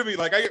 It legitimately,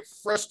 like I get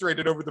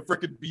frustrated over the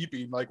freaking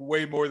beeping, like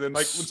way more than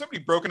like when somebody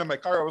broke into my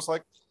car. I was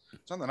like,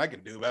 something I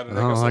can do about it.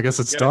 I guess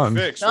it's done.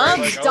 Fixed, right?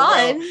 It's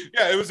done. Well,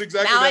 yeah, it was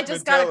exactly. Now that I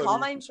just gotta call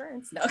my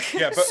insurance. No.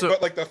 Yeah,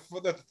 but like the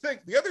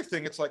other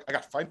thing, it's like I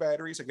got 5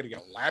 batteries. I gotta get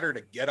a ladder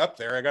to get up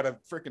there. I gotta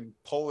freaking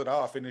pull it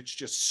off, and it's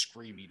just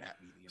screaming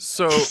at me.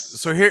 So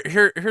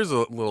here's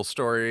a little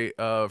story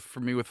for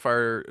me with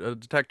fire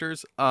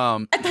detectors.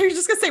 I thought you were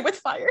just gonna say with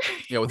fire.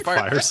 Yeah, with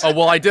fire. Oh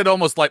well, I did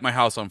almost light my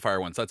house on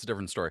fire once. That's a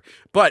different story.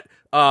 But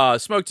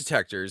smoke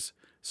detectors.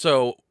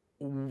 So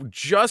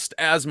just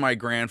as my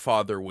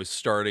grandfather was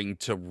starting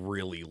to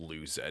really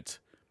lose it,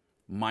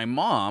 my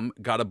mom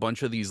got a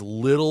bunch of these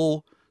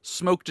little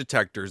smoke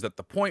detectors that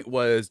the point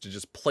was to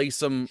just place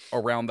them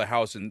around the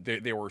house, and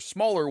they were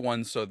smaller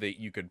ones so that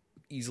you could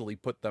easily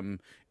put them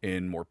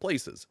in more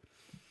places.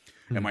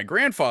 And my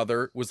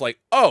grandfather was like,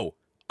 oh,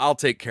 I'll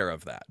take care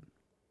of that.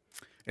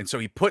 And so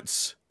he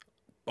puts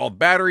all the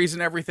batteries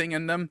and everything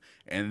in them,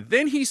 and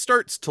then he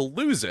starts to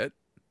lose it,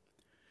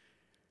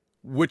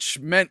 which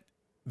meant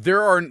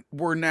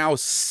were now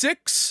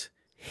 6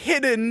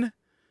 hidden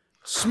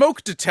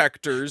smoke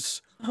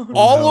detectors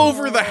all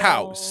over the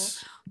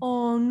house.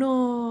 Oh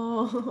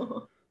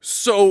no.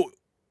 So,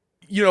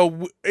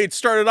 it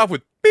started off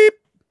with beep.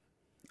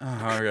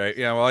 All right.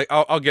 Yeah, well,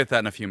 I'll get that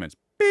in a few minutes.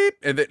 Beep.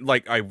 And then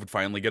like I would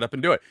finally get up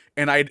and do it.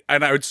 And I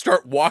would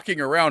start walking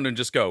around and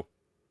just go,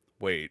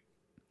 wait.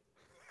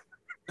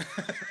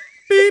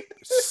 Beep,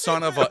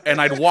 son of a, and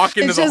I'd walk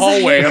into the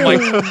hallway and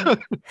I'm like,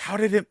 how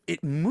did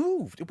it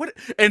moved? What?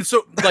 And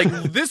so like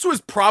this was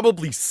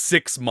probably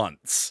 6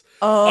 months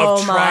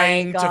of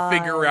trying to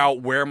figure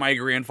out where my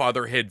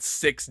grandfather hid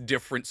 6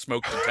 different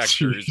smoke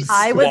detectors.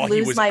 I would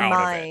lose my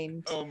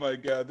mind. Oh my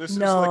god, this is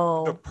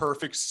like the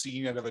perfect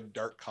scene out of a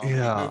dark comedy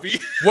movie.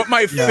 What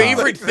my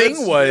favorite thing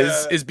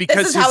is because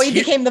this is how he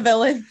became the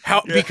villain.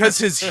 Because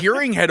his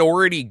hearing had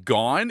already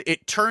gone,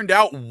 it turned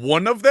out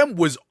one of them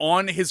was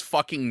on his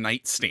fucking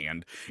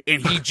nightstand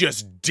and he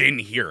just didn't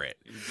hear it.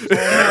 Oh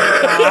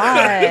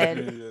my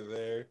god.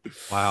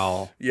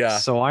 Wow. Yeah.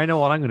 So I know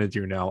what I'm going to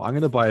do now. I'm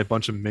going to buy a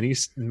bunch of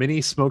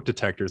mini smoke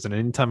detectors, and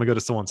anytime I go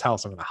to someone's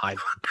house, I'm going to hide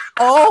them.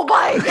 Oh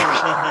my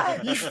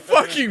god! You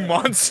fucking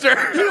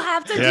monster! You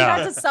have to do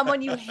that to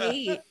someone you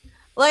hate.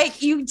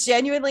 Like, you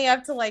genuinely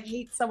have to like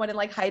hate someone and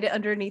like hide it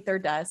underneath their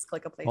desk,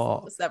 like a place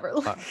that was never.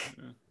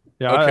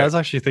 Yeah, I was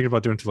actually thinking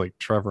about doing it to like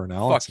Trevor and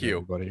Alex. Fuck you,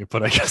 everybody,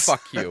 but I guess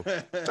fuck you.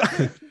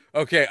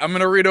 Okay, I'm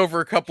gonna read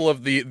over a couple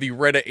of the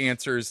Reddit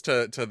answers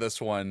to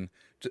this one.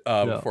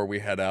 Before we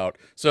head out.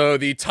 So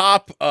the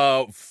top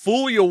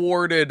fully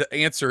awarded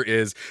answer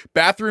is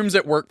bathrooms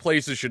at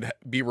workplaces should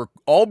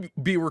all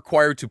be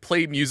required to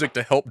play music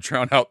to help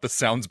drown out the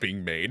sounds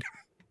being made.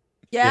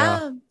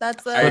 Yeah.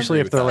 That's especially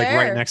if they're like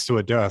right next to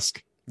a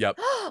desk. Yep.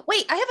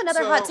 Wait, I have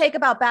another hot take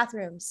about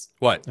bathrooms.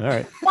 What? All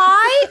right.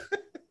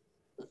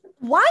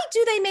 Why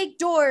do they make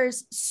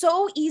doors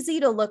so easy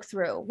to look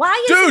through?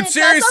 Why isn't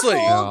seriously?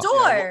 That's a full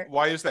door?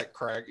 Why is that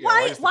crack?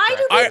 Yeah, why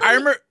do I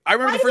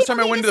remember the first time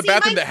I went into the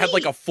bathroom that had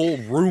like a full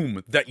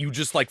room that you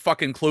just like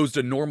fucking closed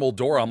a normal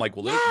door. I'm like,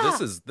 well,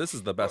 this is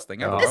the best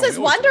thing ever. This is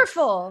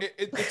wonderful.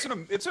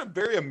 It's a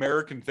very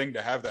American thing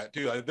to have that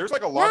too. Like, there's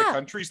like a lot of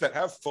countries that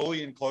have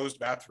fully enclosed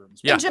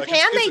bathrooms. In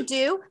Japan, they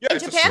do. In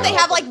Japan, they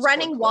have like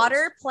running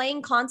water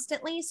playing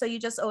constantly, so you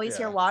just always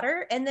hear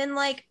water, and then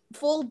like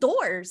full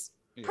doors.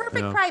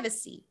 Perfect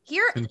privacy.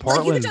 Here in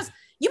Portland, like,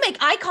 you make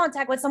eye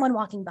contact with someone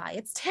walking by.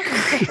 It's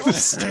terrible.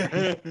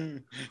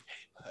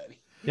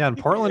 Yeah, in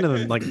Portland and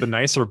then like the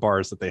nicer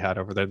bars that they had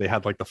over there, they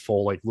had like the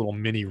full like little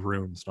mini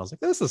rooms, and I was like,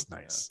 this is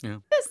nice. Yeah.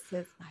 This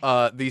is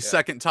nice. The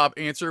second top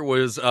answer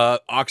was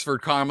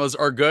Oxford commas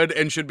are good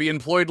and should be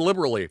employed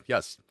liberally.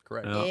 Yes,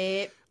 correct.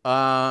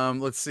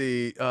 Let's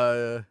see.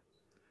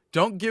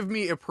 Don't give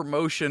me a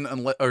promotion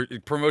unless, or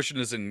promotion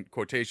is in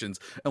quotations,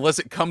 unless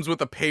it comes with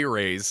a pay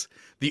raise.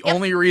 The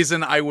only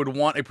reason I would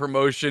want a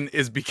promotion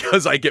is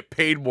because I get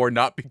paid more,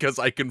 not because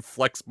I can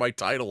flex my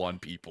title on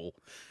people.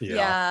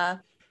 Yeah.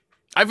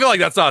 I feel like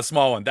that's not a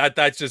small one.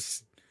 That's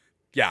just,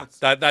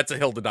 that's a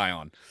hill to die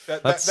on.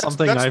 That's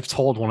something I've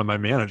told one of my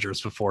managers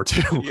before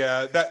too.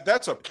 Yeah,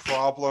 that's a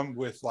problem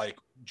with like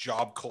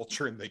job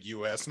culture in the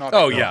US. Not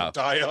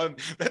die on.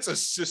 That's a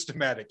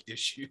systematic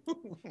issue.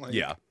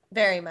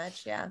 Very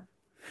much, yeah.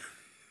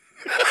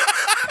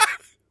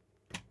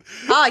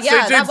 Oh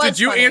yeah, so, James, did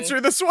you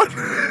answer this one?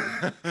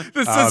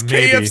 This says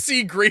maybe.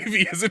 KFC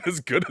gravy isn't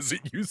as good as it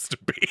used to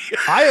be.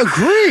 I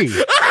agree.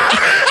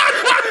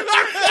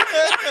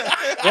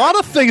 A lot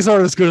of things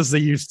aren't as good as they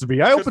used to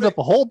be. I opened up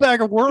a whole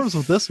bag of worms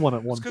with this one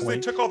at one point. Because they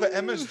took all the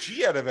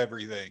MSG out of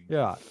everything.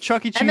 Yeah,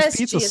 Chuck E. Cheese MSG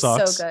pizza is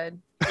sucks. so good.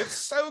 It's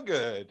so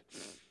good.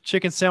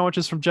 Chicken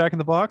sandwiches from Jack in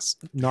the Box,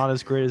 not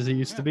as great as they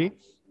used to be.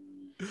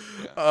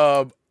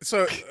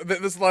 So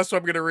this is the last one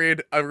I'm going to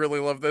read. I really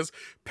love this.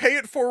 Pay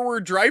it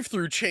forward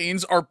drive-through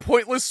chains are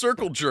pointless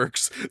circle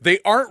jerks. They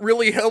aren't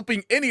really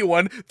helping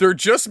anyone. They're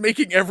just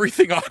making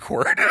everything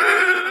awkward.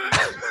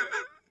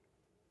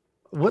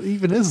 What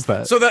even is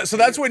that? So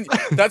that's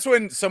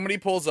when somebody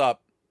pulls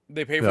up,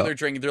 they pay for their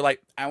drink, and they're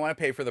like, I want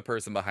to pay for the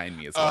person behind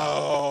me as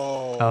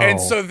well. Oh. And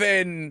so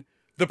then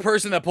the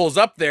person that pulls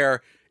up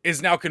there is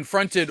now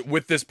confronted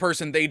with this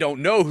person they don't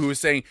know who is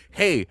saying,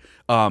 hey,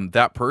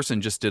 that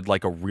person just did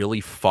like a really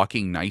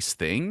fucking nice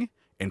thing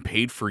and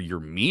paid for your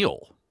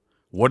meal.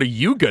 What are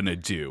you gonna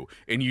do?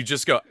 And you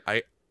just go,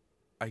 I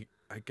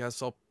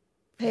guess I'll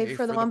pay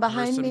for the one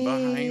behind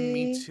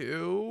me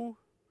too.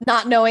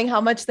 Not knowing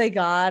how much they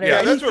got.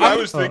 Yeah, that's what I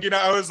was thinking.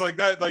 I was like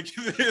that, like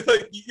you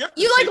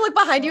look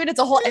behind you and it's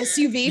a whole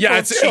SUV full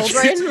of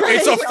children.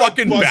 It's a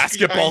fucking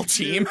basketball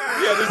team. All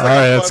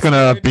right, it's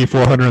gonna be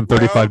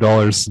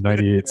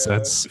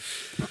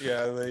 $435.98.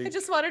 Yeah, I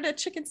just wanted a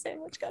chicken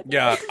sandwich.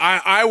 Yeah,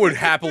 I would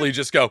happily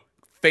just go,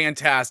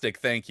 fantastic,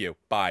 thank you,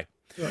 bye.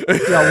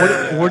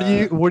 Yeah, what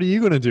are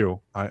you gonna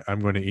do? I'm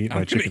going to eat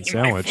my chicken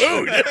sandwich.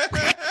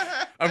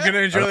 I'm going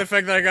to enjoy the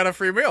fact that I got a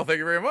free meal. Thank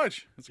you very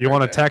much. You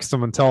want to text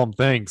them and tell them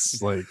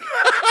thanks. Like,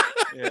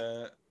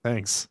 yeah.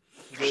 Thanks.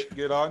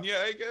 Get on you,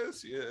 I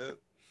guess. Yeah.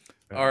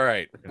 All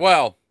right.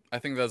 Well, I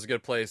think that's a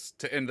good place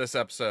to end this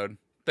episode.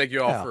 Thank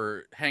you all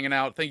for hanging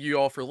out. Thank you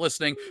all for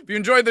listening. If you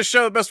enjoyed the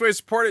show, the best way to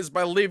support it is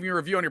by leaving a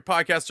review on your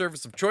podcast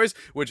service of choice,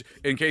 which,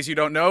 in case you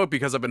don't know,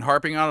 because I've been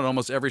harping on it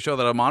almost every show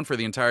that I'm on for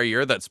the entire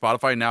year, that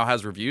Spotify now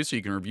has reviews, so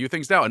you can review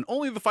things now, and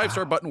only the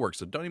 5-star button works,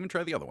 so don't even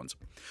try the other ones.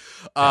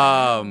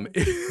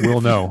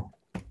 We'll know.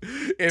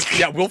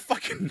 We'll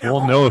fucking know.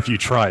 We'll know if you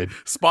tried.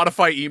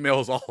 Spotify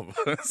emails all of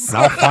us. And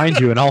I'll find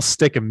you, and I'll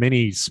stick a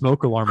mini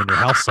smoke alarm in your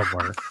house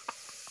somewhere.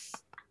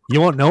 You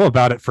won't know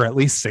about it for at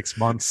least 6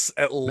 months.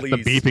 At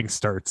least. The beeping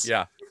starts.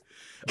 Yeah.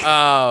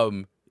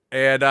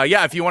 And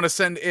yeah, if you want to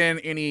send in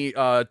any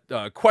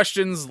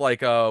questions like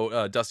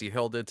Dusty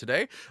Hill did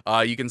today,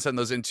 you can send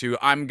those into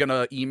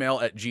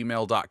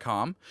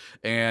imgonnaemail@gmail.com.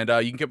 And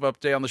you can keep up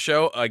to date on the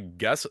show, I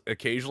guess,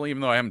 occasionally,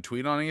 even though I haven't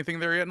tweeted on anything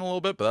there yet in a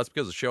little bit, but that's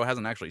because the show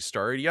hasn't actually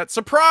started yet.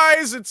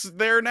 Surprise! It's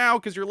there now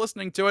because you're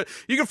listening to it.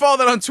 You can follow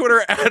that on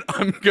Twitter at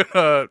I'm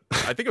Gonna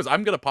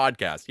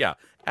Podcast. Yeah,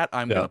 at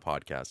I'm Gonna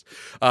Podcast.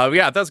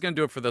 Yeah, that's going to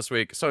do it for this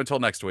week. So until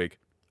next week,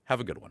 have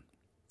a good one.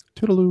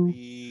 Toodaloo.